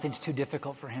nothing's too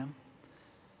difficult for him.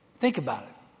 Think about it.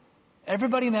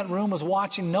 Everybody in that room was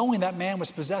watching, knowing that man was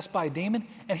possessed by a demon.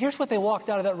 And here's what they walked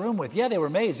out of that room with. Yeah, they were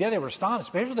amazed. Yeah, they were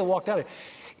astonished. But here's what they walked out of.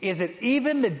 Is it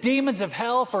even the demons of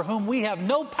hell for whom we have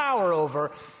no power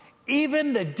over,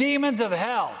 even the demons of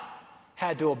hell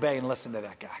had to obey and listen to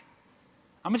that guy.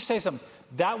 I'm going to tell you something.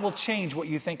 That will change what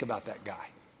you think about that guy.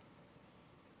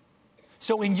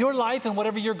 So in your life and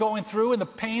whatever you're going through and the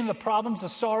pain, the problems, the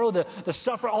sorrow, the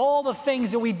suffering, all the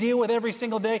things that we deal with every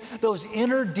single day, those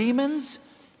inner demons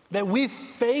that we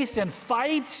face and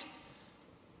fight,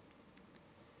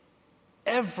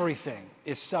 everything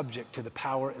is subject to the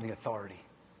power and the authority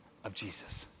of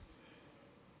Jesus.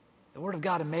 The Word of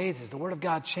God amazes. The Word of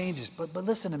God changes. But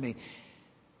listen to me.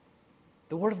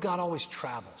 The Word of God always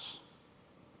travels.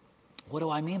 What do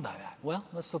I mean by that? Well,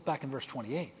 let's look back in verse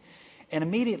 28. And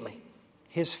immediately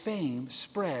his fame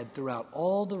spread throughout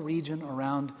all the region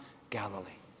around Galilee.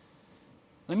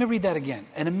 Let me read that again.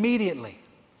 And immediately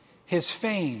his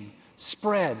fame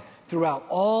spread throughout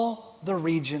all the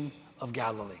region of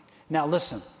Galilee. Now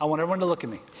listen, I want everyone to look at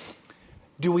me.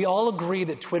 Do we all agree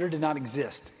that Twitter did not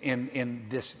exist in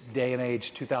this day and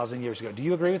age 2,000 years ago? Do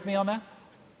you agree with me on that?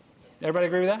 Everybody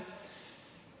agree with that?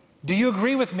 Do you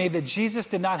agree with me that Jesus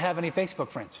did not have any Facebook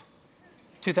friends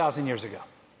 2,000 years ago?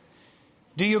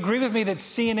 Do you agree with me that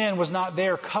CNN was not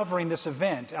there covering this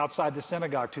event outside the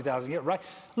synagogue 2,000 years, right?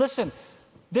 Listen,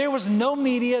 There was no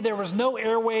media, there was no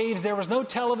airwaves, there was no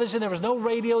television, there was no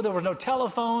radio, there were no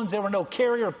telephones, there were no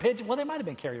carrier pigeons. Well, there might have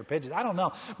been carrier pigeons, I don't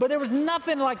know. But there was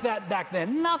nothing like that back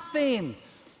then, nothing.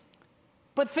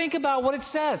 But think about what it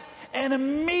says. And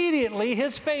immediately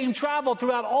his fame traveled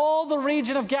throughout all the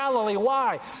region of Galilee.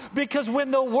 Why? Because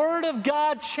when the Word of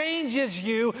God changes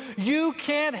you, you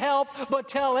can't help but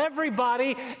tell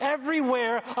everybody,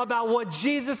 everywhere, about what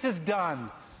Jesus has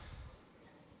done.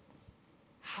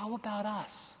 How about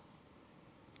us?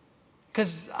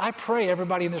 Because I pray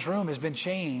everybody in this room has been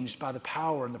changed by the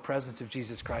power and the presence of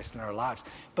Jesus Christ in our lives.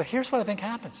 But here's what I think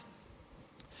happens.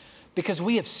 Because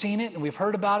we have seen it and we've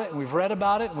heard about it and we've read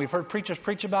about it and we've heard preachers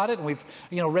preach about it and we've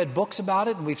read books about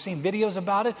it and we've seen videos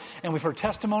about it and we've heard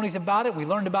testimonies about it. We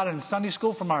learned about it in Sunday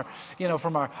school from our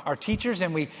teachers,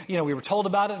 and we were told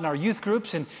about it in our youth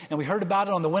groups, and we heard about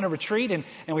it on the winter retreat, and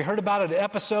we heard about it at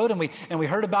episode, and we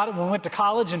heard about it when we went to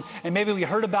college, and maybe we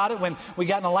heard about it when we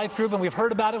got in a life group, and we've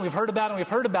heard about it, we've heard about it, we've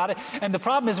heard about it. And the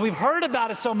problem is we've heard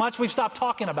about it so much we've stopped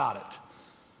talking about it.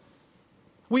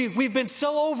 We've been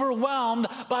so overwhelmed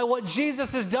by what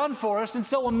Jesus has done for us and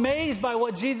so amazed by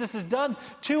what Jesus has done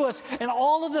to us and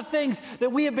all of the things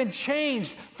that we have been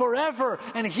changed forever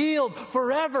and healed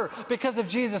forever because of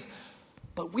Jesus.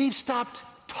 But we've stopped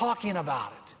talking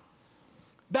about it.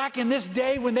 Back in this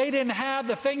day when they didn't have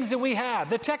the things that we have,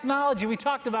 the technology we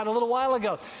talked about a little while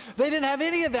ago, they didn't have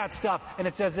any of that stuff. And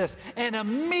it says this, and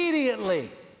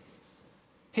immediately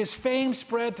his fame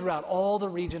spread throughout all the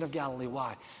region of Galilee.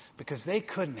 Why? Because they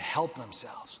couldn't help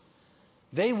themselves.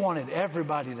 They wanted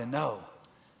everybody to know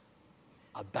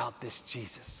about this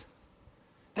Jesus.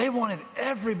 They wanted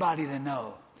everybody to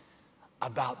know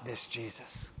about this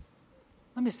Jesus.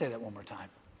 Let me say that one more time.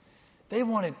 They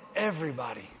wanted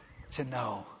everybody to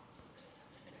know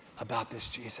about this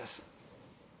Jesus.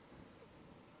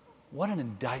 What an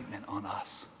indictment on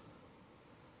us.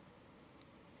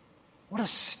 What a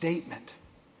statement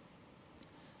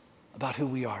about who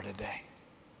we are today.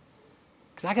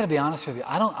 Because I got to be honest with you,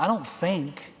 I don't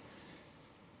think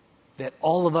that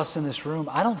all of us in this room,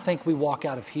 I don't think we walk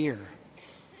out of here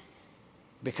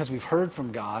because we've heard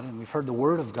from God and we've heard the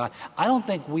Word of God. I don't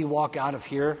think we walk out of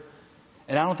here,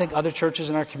 and I don't think other churches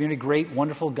in our community, great,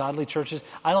 wonderful, godly churches,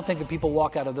 I don't think that people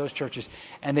walk out of those churches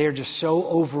and they are just so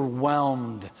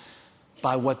overwhelmed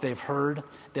by what they've heard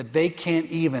that they can't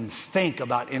even think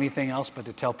about anything else but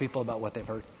to tell people about what they've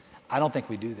heard. I don't think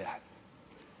we do that.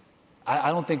 I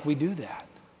don't think we do that.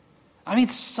 I mean,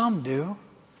 some do.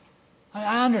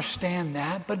 I understand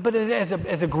that. But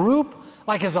as a group,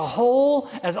 like as a whole,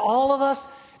 as all of us,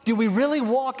 do we really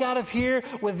walk out of here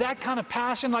with that kind of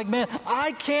passion? Like, man,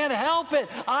 I can't help it.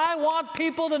 I want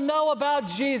people to know about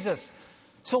Jesus.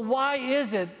 So why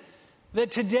is it that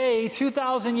today,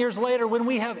 2,000 years later, when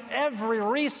we have every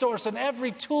resource and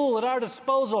every tool at our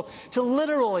disposal to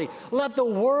literally let the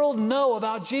world know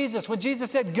about Jesus, when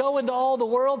Jesus said, go into all the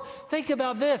world, think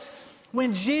about this.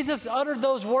 When Jesus uttered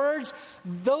those words,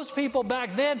 those people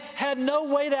back then had no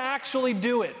way to actually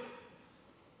do it.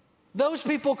 Those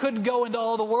people couldn't go into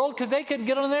all the world because they couldn't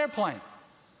get on an airplane.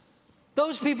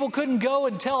 Those people couldn't go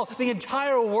and tell the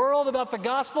entire world about the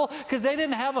gospel because they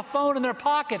didn't have a phone in their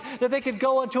pocket that they could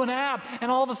go into an app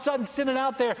and all of a sudden send it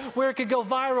out there where it could go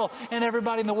viral and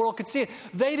everybody in the world could see it.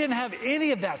 They didn't have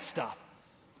any of that stuff.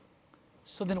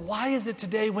 So then why is it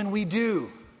today when we do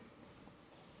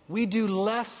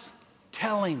less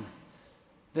telling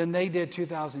than they did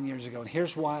 2,000 years ago? And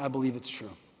here's why I believe it's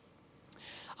true.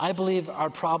 I believe our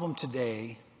problem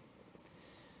today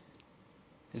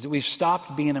is that we've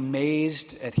stopped being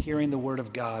amazed at hearing the Word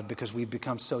of God because we've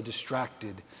become so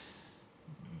distracted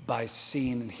by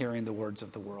seeing and hearing the words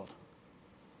of the world.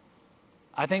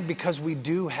 I think because we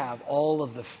do have all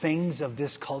of the things of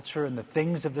this culture and the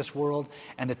things of this world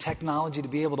and the technology to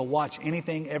be able to watch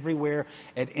anything, everywhere,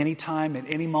 at any time, at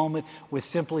any moment, with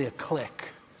simply a click,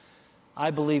 I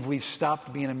believe we've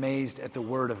stopped being amazed at the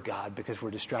Word of God because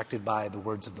we're distracted by the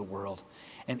words of the world.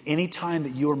 And any time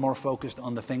that you are more focused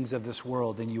on the things of this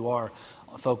world than you are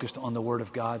focused on the Word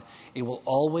of God, it will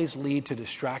always lead to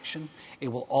distraction, it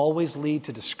will always lead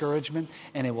to discouragement,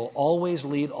 and it will always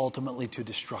lead ultimately to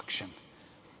destruction.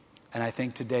 And I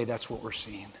think today that's what we're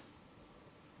seeing.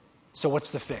 So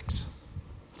what's the fix?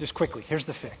 Just quickly, here's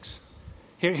the fix.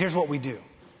 Here's what we do.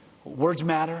 Words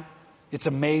matter. It's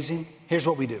amazing. Here's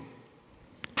what we do.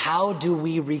 How do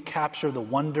we recapture the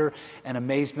wonder and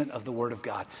amazement of the Word of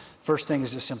God? First thing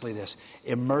is just simply this.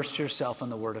 Immerse yourself in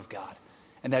the Word of God.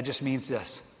 And that just means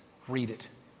this. Read it.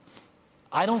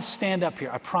 I don't stand up here,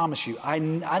 I promise you, I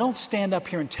don't stand up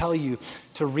here and tell you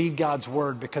to read God's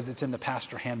Word because it's in the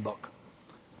pastor handbook.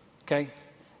 Okay?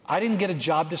 I didn't get a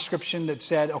job description that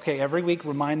said, okay, every week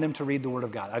remind them to read the Word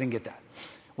of God. I didn't get that.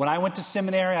 When I went to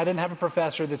seminary, I didn't have a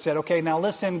professor that said, okay, now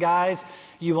listen, guys,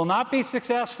 you will not be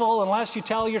successful unless you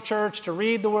tell your church to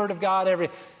read the Word of God every...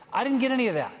 I didn't get any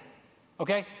of that,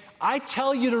 okay? I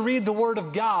tell you to read the Word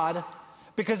of God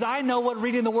because I know what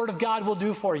reading the Word of God will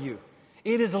do for you.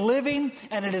 It is living,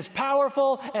 and it is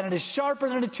powerful, and it is sharper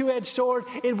than a two-edged sword.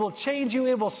 It will change you.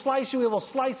 It will slice you. It will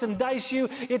slice and dice you.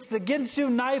 It's the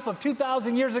Ginsu knife of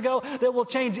 2,000 years ago that will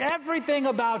change everything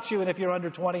about you. And if you're under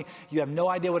 20, you have no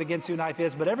idea what a Ginsu knife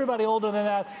is, but everybody older than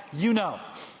that, you know.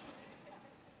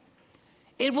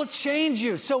 It will change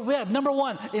you. So, number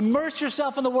one, immerse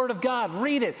yourself in the Word of God.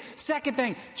 Read it. Second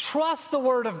thing, trust the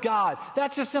Word of God.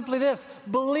 That's just simply this.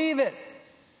 Believe it.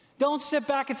 Don't sit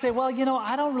back and say, well,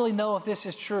 I don't really know if this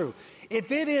is true.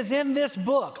 If it is in this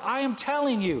book, I am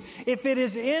telling you, if it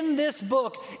is in this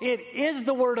book, it is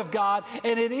the Word of God,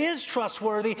 and it is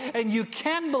trustworthy, and you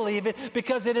can believe it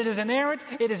because it is inerrant,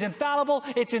 it is infallible,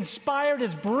 it's inspired,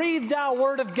 it's breathed out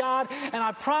Word of God, and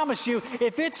I promise you,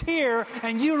 if it's here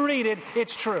and you read it,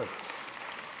 it's true.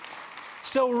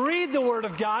 So read the Word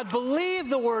of God, believe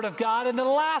the Word of God, and the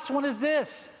last one is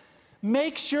this.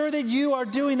 Make sure that you are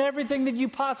doing everything that you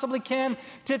possibly can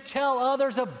to tell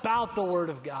others about the Word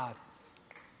of God.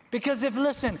 Because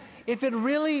if it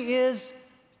really is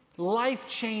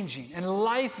life-changing and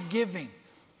life-giving,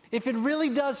 if it really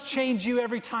does change you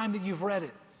every time that you've read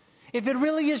it, if it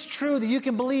really is true that you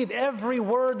can believe every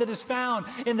word that is found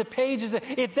in the pages,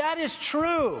 if that is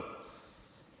true,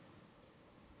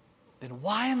 then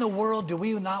why in the world do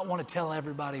we not want to tell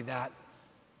everybody that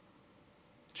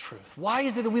truth? Why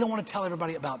is it that we don't want to tell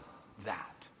everybody about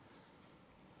that?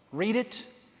 Read it,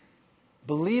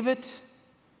 believe it,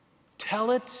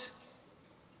 tell it,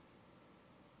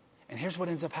 and here's what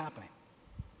ends up happening.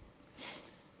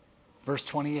 Verse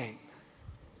 28,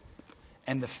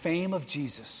 and the fame of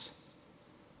Jesus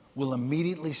will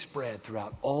immediately spread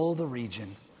throughout all the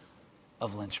region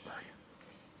of Lynchburg.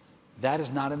 That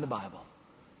is not in the Bible,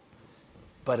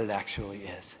 but it actually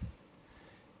is.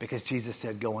 Because Jesus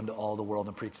said, go into all the world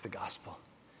and preach the gospel.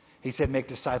 He said, make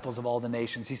disciples of all the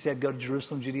nations. He said, go to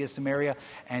Jerusalem, Judea, Samaria,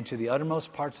 and to the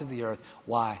uttermost parts of the earth.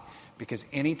 Why? Because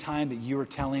any time that you are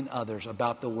telling others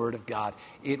about the Word of God,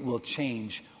 it will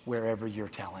change wherever you're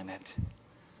telling it.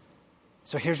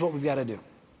 So here's what we've got to do.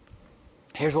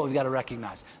 Here's what we've got to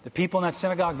recognize. The people in that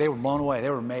synagogue, they were blown away. They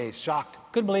were amazed, shocked,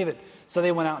 couldn't believe it. So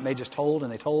they went out and they just told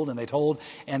and they told and they told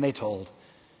and they told.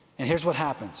 And here's what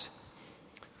happens.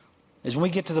 Is when we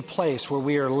get to the place where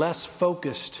we are less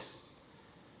focused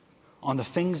on the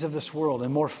things of this world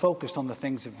and more focused on the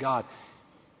things of God,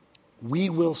 we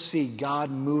will see God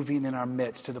moving in our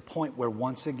midst to the point where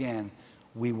once again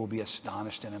we will be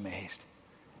astonished and amazed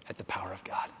at the power of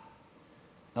God.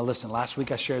 Now listen, last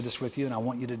week I shared this with you, and I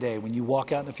want you today, when you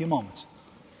walk out in a few moments,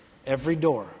 every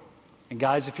door, and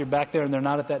guys, if you're back there and they're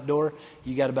not at that door,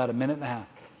 you got about a minute and a half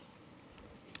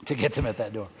to get them at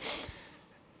that door.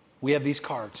 We have these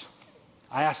cards.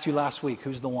 I asked you last week,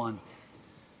 who's the one?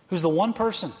 Who's the one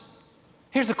person?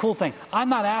 Here's the cool thing. I'm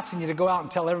not asking you to go out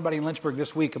and tell everybody in Lynchburg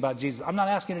this week about Jesus. I'm not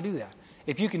asking you to do that.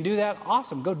 If you can do that,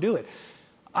 awesome, go do it.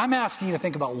 I'm asking you to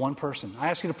think about one person. I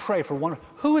ask you to pray for one.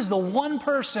 Who is the one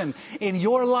person in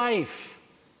your life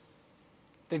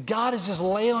that God has just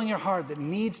laid on your heart that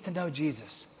needs to know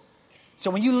Jesus?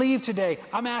 So when you leave today,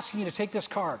 I'm asking you to take this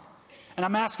card, and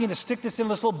I'm asking you to stick this in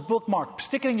this little bookmark.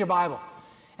 Stick it in your Bible.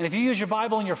 And if you use your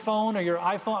Bible on your phone or your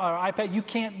iPhone or iPad, you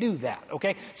can't do that,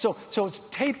 okay? So it's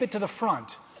tape it to the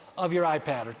front of your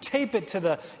iPad, or tape it to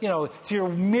the, to your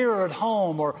mirror at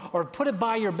home, or put it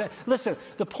by your bed. Listen,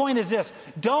 the point is this.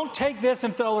 Don't take this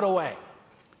and throw it away.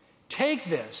 Take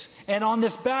this, and on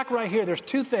this back right here, there's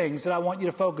two things that I want you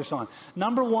to focus on.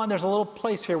 Number one, there's a little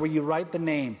place here where you write the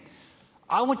name.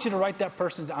 I want you to write that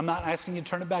person's, I'm not asking you to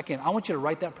turn it back in. I want you to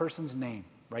write that person's name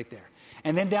right there.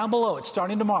 And then down below, it's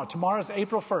starting tomorrow. Tomorrow's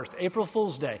April 1st, April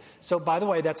Fool's Day. So, by the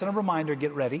way, that's a reminder,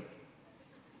 get ready.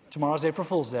 Tomorrow's April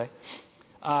Fool's Day.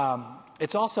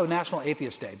 It's also National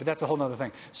Atheist Day, but that's a whole other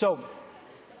thing. So,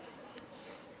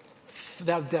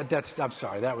 that's, I'm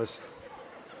sorry, that was...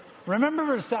 Remember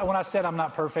when I said I'm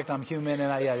not perfect, I'm human,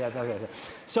 and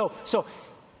So,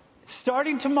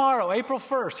 starting tomorrow, April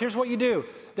 1st, here's what you do.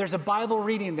 There's a Bible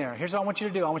reading there. Here's what I want you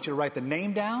to do. I want you to write the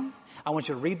name down. I want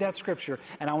you to read that scripture,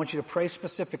 and I want you to pray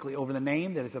specifically over the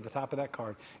name that is at the top of that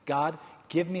card. God,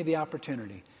 give me the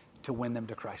opportunity to win them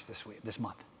to Christ this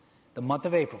month. The month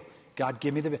of April. God,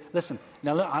 give me listen,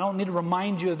 now I don't need to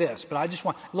remind you of this, but I just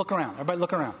want, look around. Everybody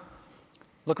look around.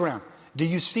 Look around. Do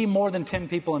you see more than 10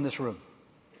 people in this room?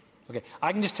 Okay,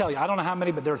 I can just tell you, I don't know how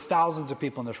many, but there are thousands of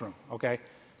people in this room, okay?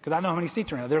 because I know how many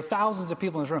seats are in there. There are thousands of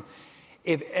people in this room.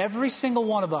 If every single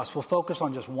one of us will focus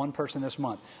on just one person this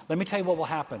month, let me tell you what will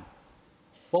happen.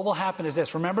 What will happen is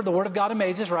this. Remember, the Word of God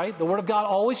amazes, right? The Word of God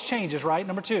always changes, right?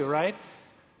 Number 2, right?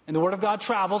 And the Word of God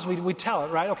travels. We tell it,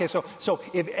 right? Okay, so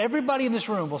if everybody in this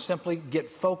room will simply get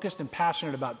focused and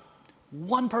passionate about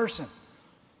one person,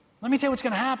 let me tell you what's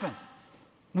going to happen.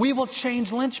 We will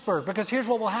change Lynchburg, because here's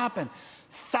what will happen.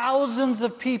 Thousands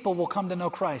of people will come to know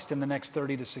Christ in the next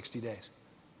 30 to 60 days.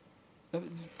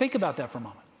 Think about that for a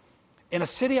moment. In a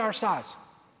city our size,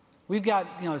 we've got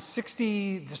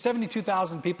 60 to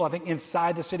 72,000 people, I think,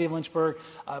 inside the city of Lynchburg,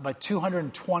 about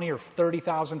 220 or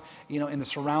 30,000, in the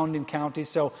surrounding counties.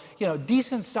 So,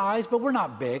 decent size, but we're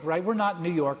not big, right? We're not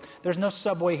New York. There's no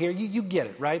subway here. You get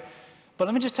it, right? But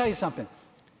let me just tell you something.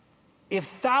 If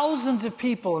thousands of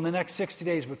people in the next 60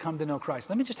 days would come to know Christ,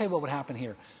 let me just tell you what would happen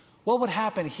here. What would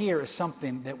happen here is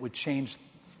something that would change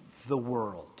the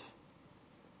world.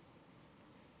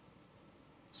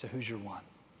 So who's your one?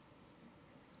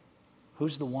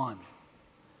 Who's the one?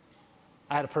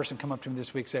 I had a person come up to me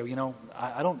this week and say,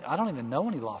 I don't even know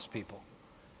any lost people.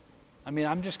 I mean,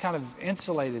 I'm just kind of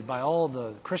insulated by all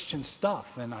the Christian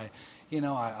stuff, and I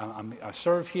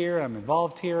serve here, I'm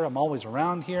involved here, I'm always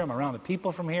around here, I'm around the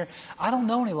people from here. I don't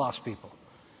know any lost people.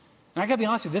 And I got to be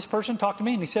honest with you, this person talked to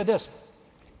me and he said this.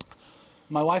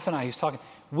 My wife and I, he's talking,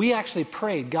 we actually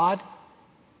prayed, God,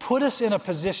 put us in a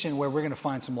position where we're going to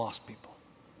find some lost people.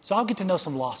 So I'll get to know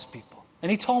some lost people. And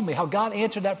he told me how God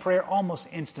answered that prayer almost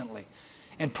instantly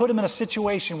and put him in a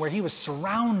situation where he was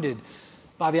surrounded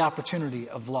by the opportunity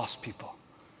of lost people.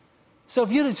 So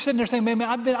if you're sitting there saying, man,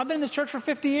 I've been in this church for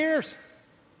 50 years.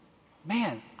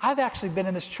 Man, I've actually been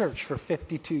in this church for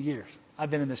 52 years. I've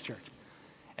been in this church.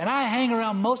 And I hang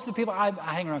around most of the people. I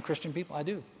hang around Christian people. I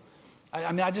do.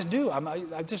 I just do.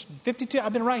 I just 52.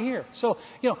 I've been right here. So,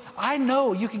 I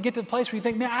know you can get to the place where you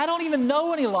think, man, I don't even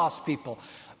know any lost people.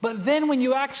 But then when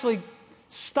you actually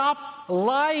stop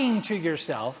lying to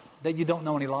yourself that you don't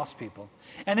know any lost people,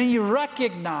 and then you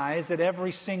recognize that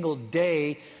every single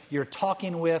day you're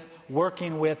talking with,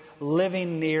 working with,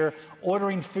 living near,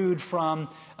 ordering food from,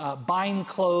 buying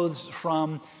clothes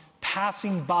from,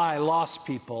 passing by lost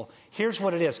people, here's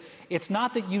what it is. It's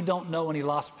not that you don't know any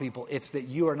lost people. It's that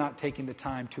you are not taking the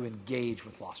time to engage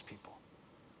with lost people.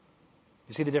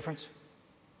 You see the difference?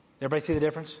 Everybody see the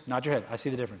difference? Nod your head. I see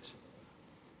the difference.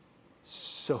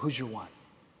 So who's your one?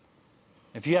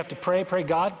 If you have to pray,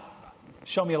 God,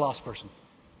 show me a lost person.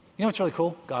 You know what's really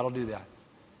cool? God will do that.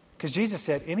 Because Jesus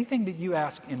said, anything that you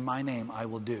ask in my name, I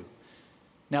will do.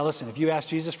 Now listen, if you ask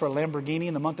Jesus for a Lamborghini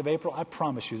in the month of April, I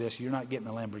promise you this, you're not getting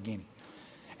a Lamborghini.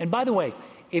 And by the way,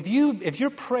 if your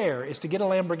prayer is to get a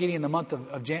Lamborghini in the month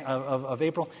of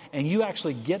April, and you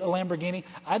actually get a Lamborghini,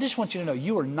 I just want you to know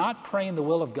you are not praying the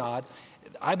will of God.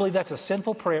 I believe that's a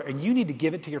sinful prayer, and you need to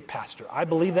give it to your pastor. I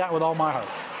believe that with all my heart.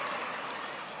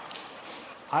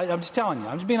 I'm just telling you.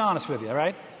 I'm just being honest with you, all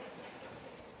right?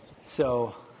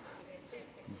 So,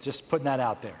 just putting that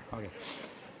out there. Okay.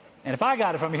 And if I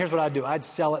got it from you, here's what I'd do. I'd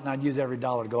sell it, and I'd use every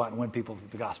dollar to go out and win people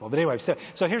with the gospel. But anyway,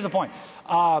 so here's the point.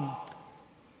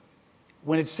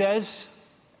 When it says,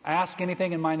 ask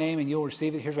anything in my name and you'll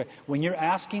receive it, here's what. When you're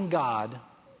asking God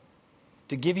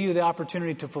to give you the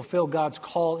opportunity to fulfill God's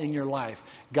call in your life,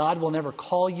 God will never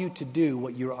call you to do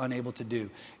what you're unable to do.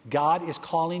 God is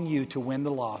calling you to win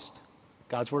the lost.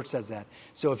 God's word says that.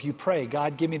 So if you pray,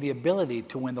 God, give me the ability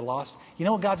to win the lost, you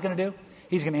know what God's going to do?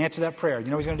 He's going to answer that prayer. You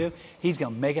know what he's going to do? He's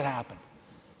going to make it happen.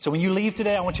 So when you leave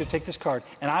today, I want you to take this card,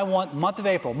 and I want month of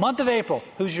April,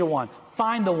 who's your one?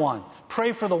 Find the one.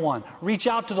 Pray for the one. Reach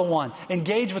out to the one.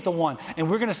 Engage with the one. And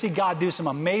we're going to see God do some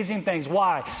amazing things.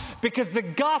 Why? Because the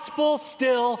gospel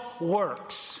still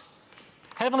works.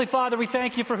 Heavenly Father, we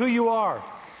thank you for who you are.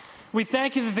 We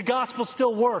thank you that the gospel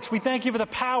still works. We thank you for the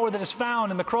power that is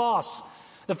found in the cross.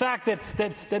 The fact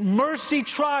that mercy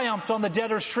triumphed on the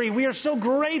debtor's tree. We are so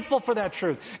grateful for that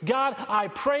truth. God, I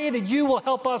pray that you will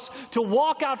help us to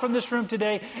walk out from this room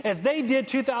today as they did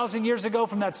 2,000 years ago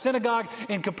from that synagogue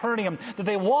in Capernaum, that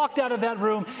they walked out of that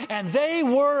room and they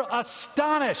were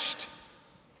astonished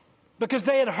because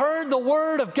they had heard the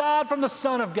word of God from the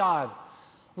Son of God.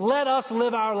 Let us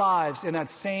live our lives in that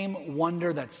same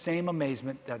wonder, that same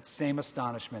amazement, that same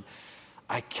astonishment.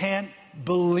 I can't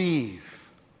believe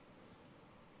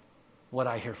what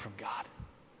I hear from God.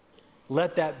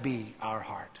 Let that be our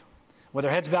heart. With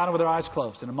our heads bowed and with our eyes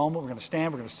closed. In a moment, we're going to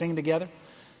stand. We're going to sing together.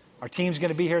 Our team's going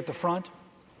to be here at the front.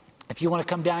 If you want to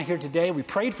come down here today, we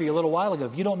prayed for you a little while ago.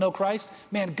 If you don't know Christ,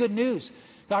 man, good news.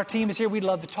 Our team is here. We'd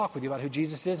love to talk with you about who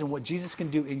Jesus is and what Jesus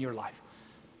can do in your life.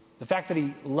 The fact that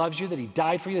he loves you, that he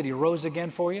died for you, that he rose again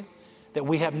for you, that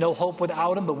we have no hope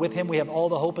without him, but with him we have all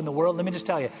the hope in the world. Let me just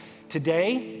tell you,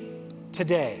 today,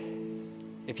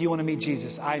 if you want to meet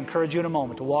Jesus, I encourage you in a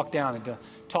moment to walk down and to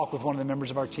talk with one of the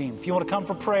members of our team. If you want to come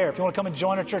for prayer, if you want to come and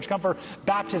join our church, come for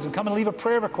baptism, come and leave a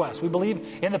prayer request. We believe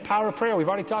in the power of prayer. We've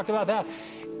already talked about that.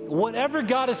 Whatever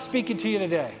God is speaking to you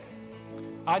today,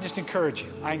 I just encourage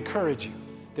you. I encourage you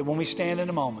that when we stand in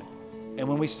a moment and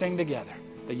when we sing together,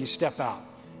 that you step out,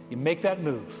 you make that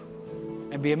move,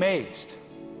 and be amazed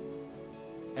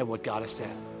at what God has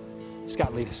said.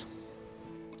 Scott, lead us.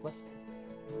 Let's stand.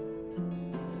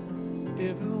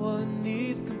 Everyone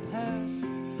needs compassion.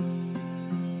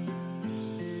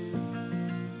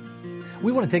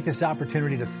 We want to take this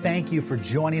opportunity to thank you for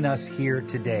joining us here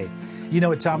today. You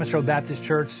know, at Thomas Road Baptist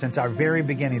Church, since our very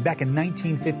beginning, back in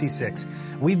 1956,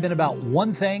 we've been about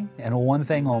one thing and one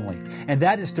thing only, and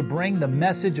that is to bring the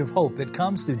message of hope that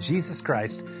comes through Jesus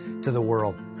Christ to the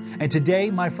world. And today,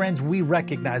 my friends, we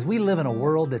recognize we live in a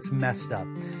world that's messed up.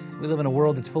 We live in a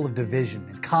world that's full of division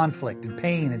and conflict and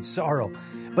pain and sorrow.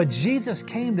 But Jesus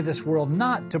came to this world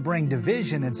not to bring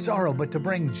division and sorrow, but to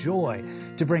bring joy,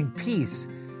 to bring peace,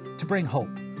 to bring hope.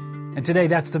 And today,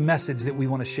 that's the message that we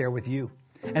want to share with you.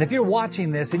 And if you're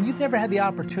watching this and you've never had the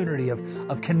opportunity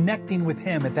of connecting with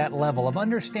Him at that level, of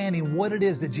understanding what it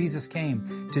is that Jesus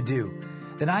came to do,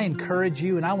 then I encourage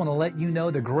you and I want to let you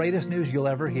know the greatest news you'll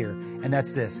ever hear. And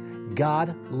that's this: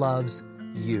 God loves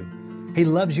you. He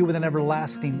loves you with an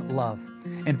everlasting love.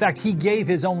 In fact, He gave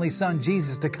His only Son,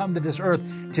 Jesus, to come to this earth,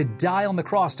 to die on the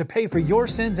cross, to pay for your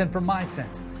sins and for my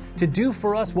sins, to do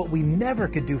for us what we never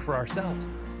could do for ourselves.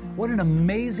 What an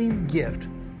amazing gift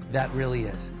that really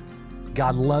is.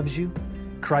 God loves you.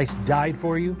 Christ died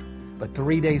for you. But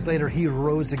 3 days later, He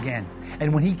rose again.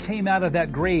 And when He came out of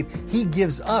that grave, He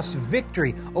gives us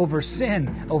victory over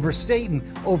sin, over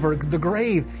Satan, over the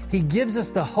grave. He gives us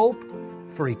the hope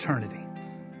for eternity.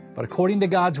 But according to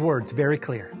God's Word, it's very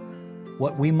clear.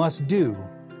 What we must do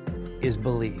is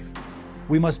believe.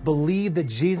 We must believe that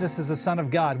Jesus is the Son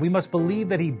of God. We must believe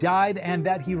that He died and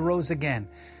that He rose again.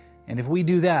 And if we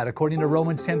do that, according to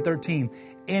Romans 10:13,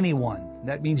 anyone,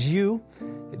 that means you,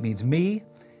 it means me,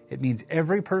 it means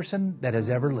every person that has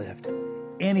ever lived,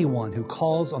 anyone who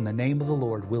calls on the name of the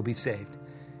Lord will be saved.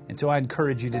 And so I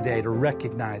encourage you today to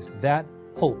recognize that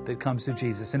hope that comes through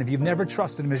Jesus. And if you've never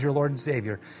trusted Him as your Lord and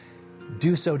Savior,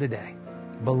 do so today,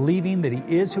 believing that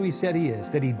He is who He said He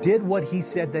is, that He did what He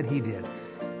said that He did,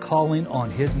 calling on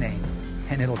His name,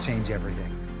 and it'll change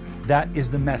everything. That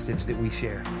is the message that we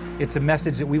share. It's a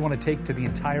message that we want to take to the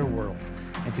entire world.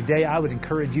 And today I would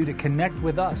encourage you to connect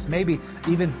with us, maybe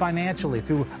even financially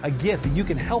through a gift that you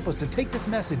can help us to take this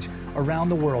message around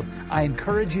the world. I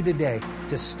encourage you today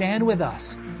to stand with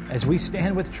us as we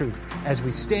stand with truth, as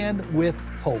we stand with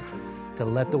hope, to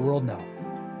let the world know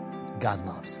God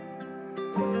loves.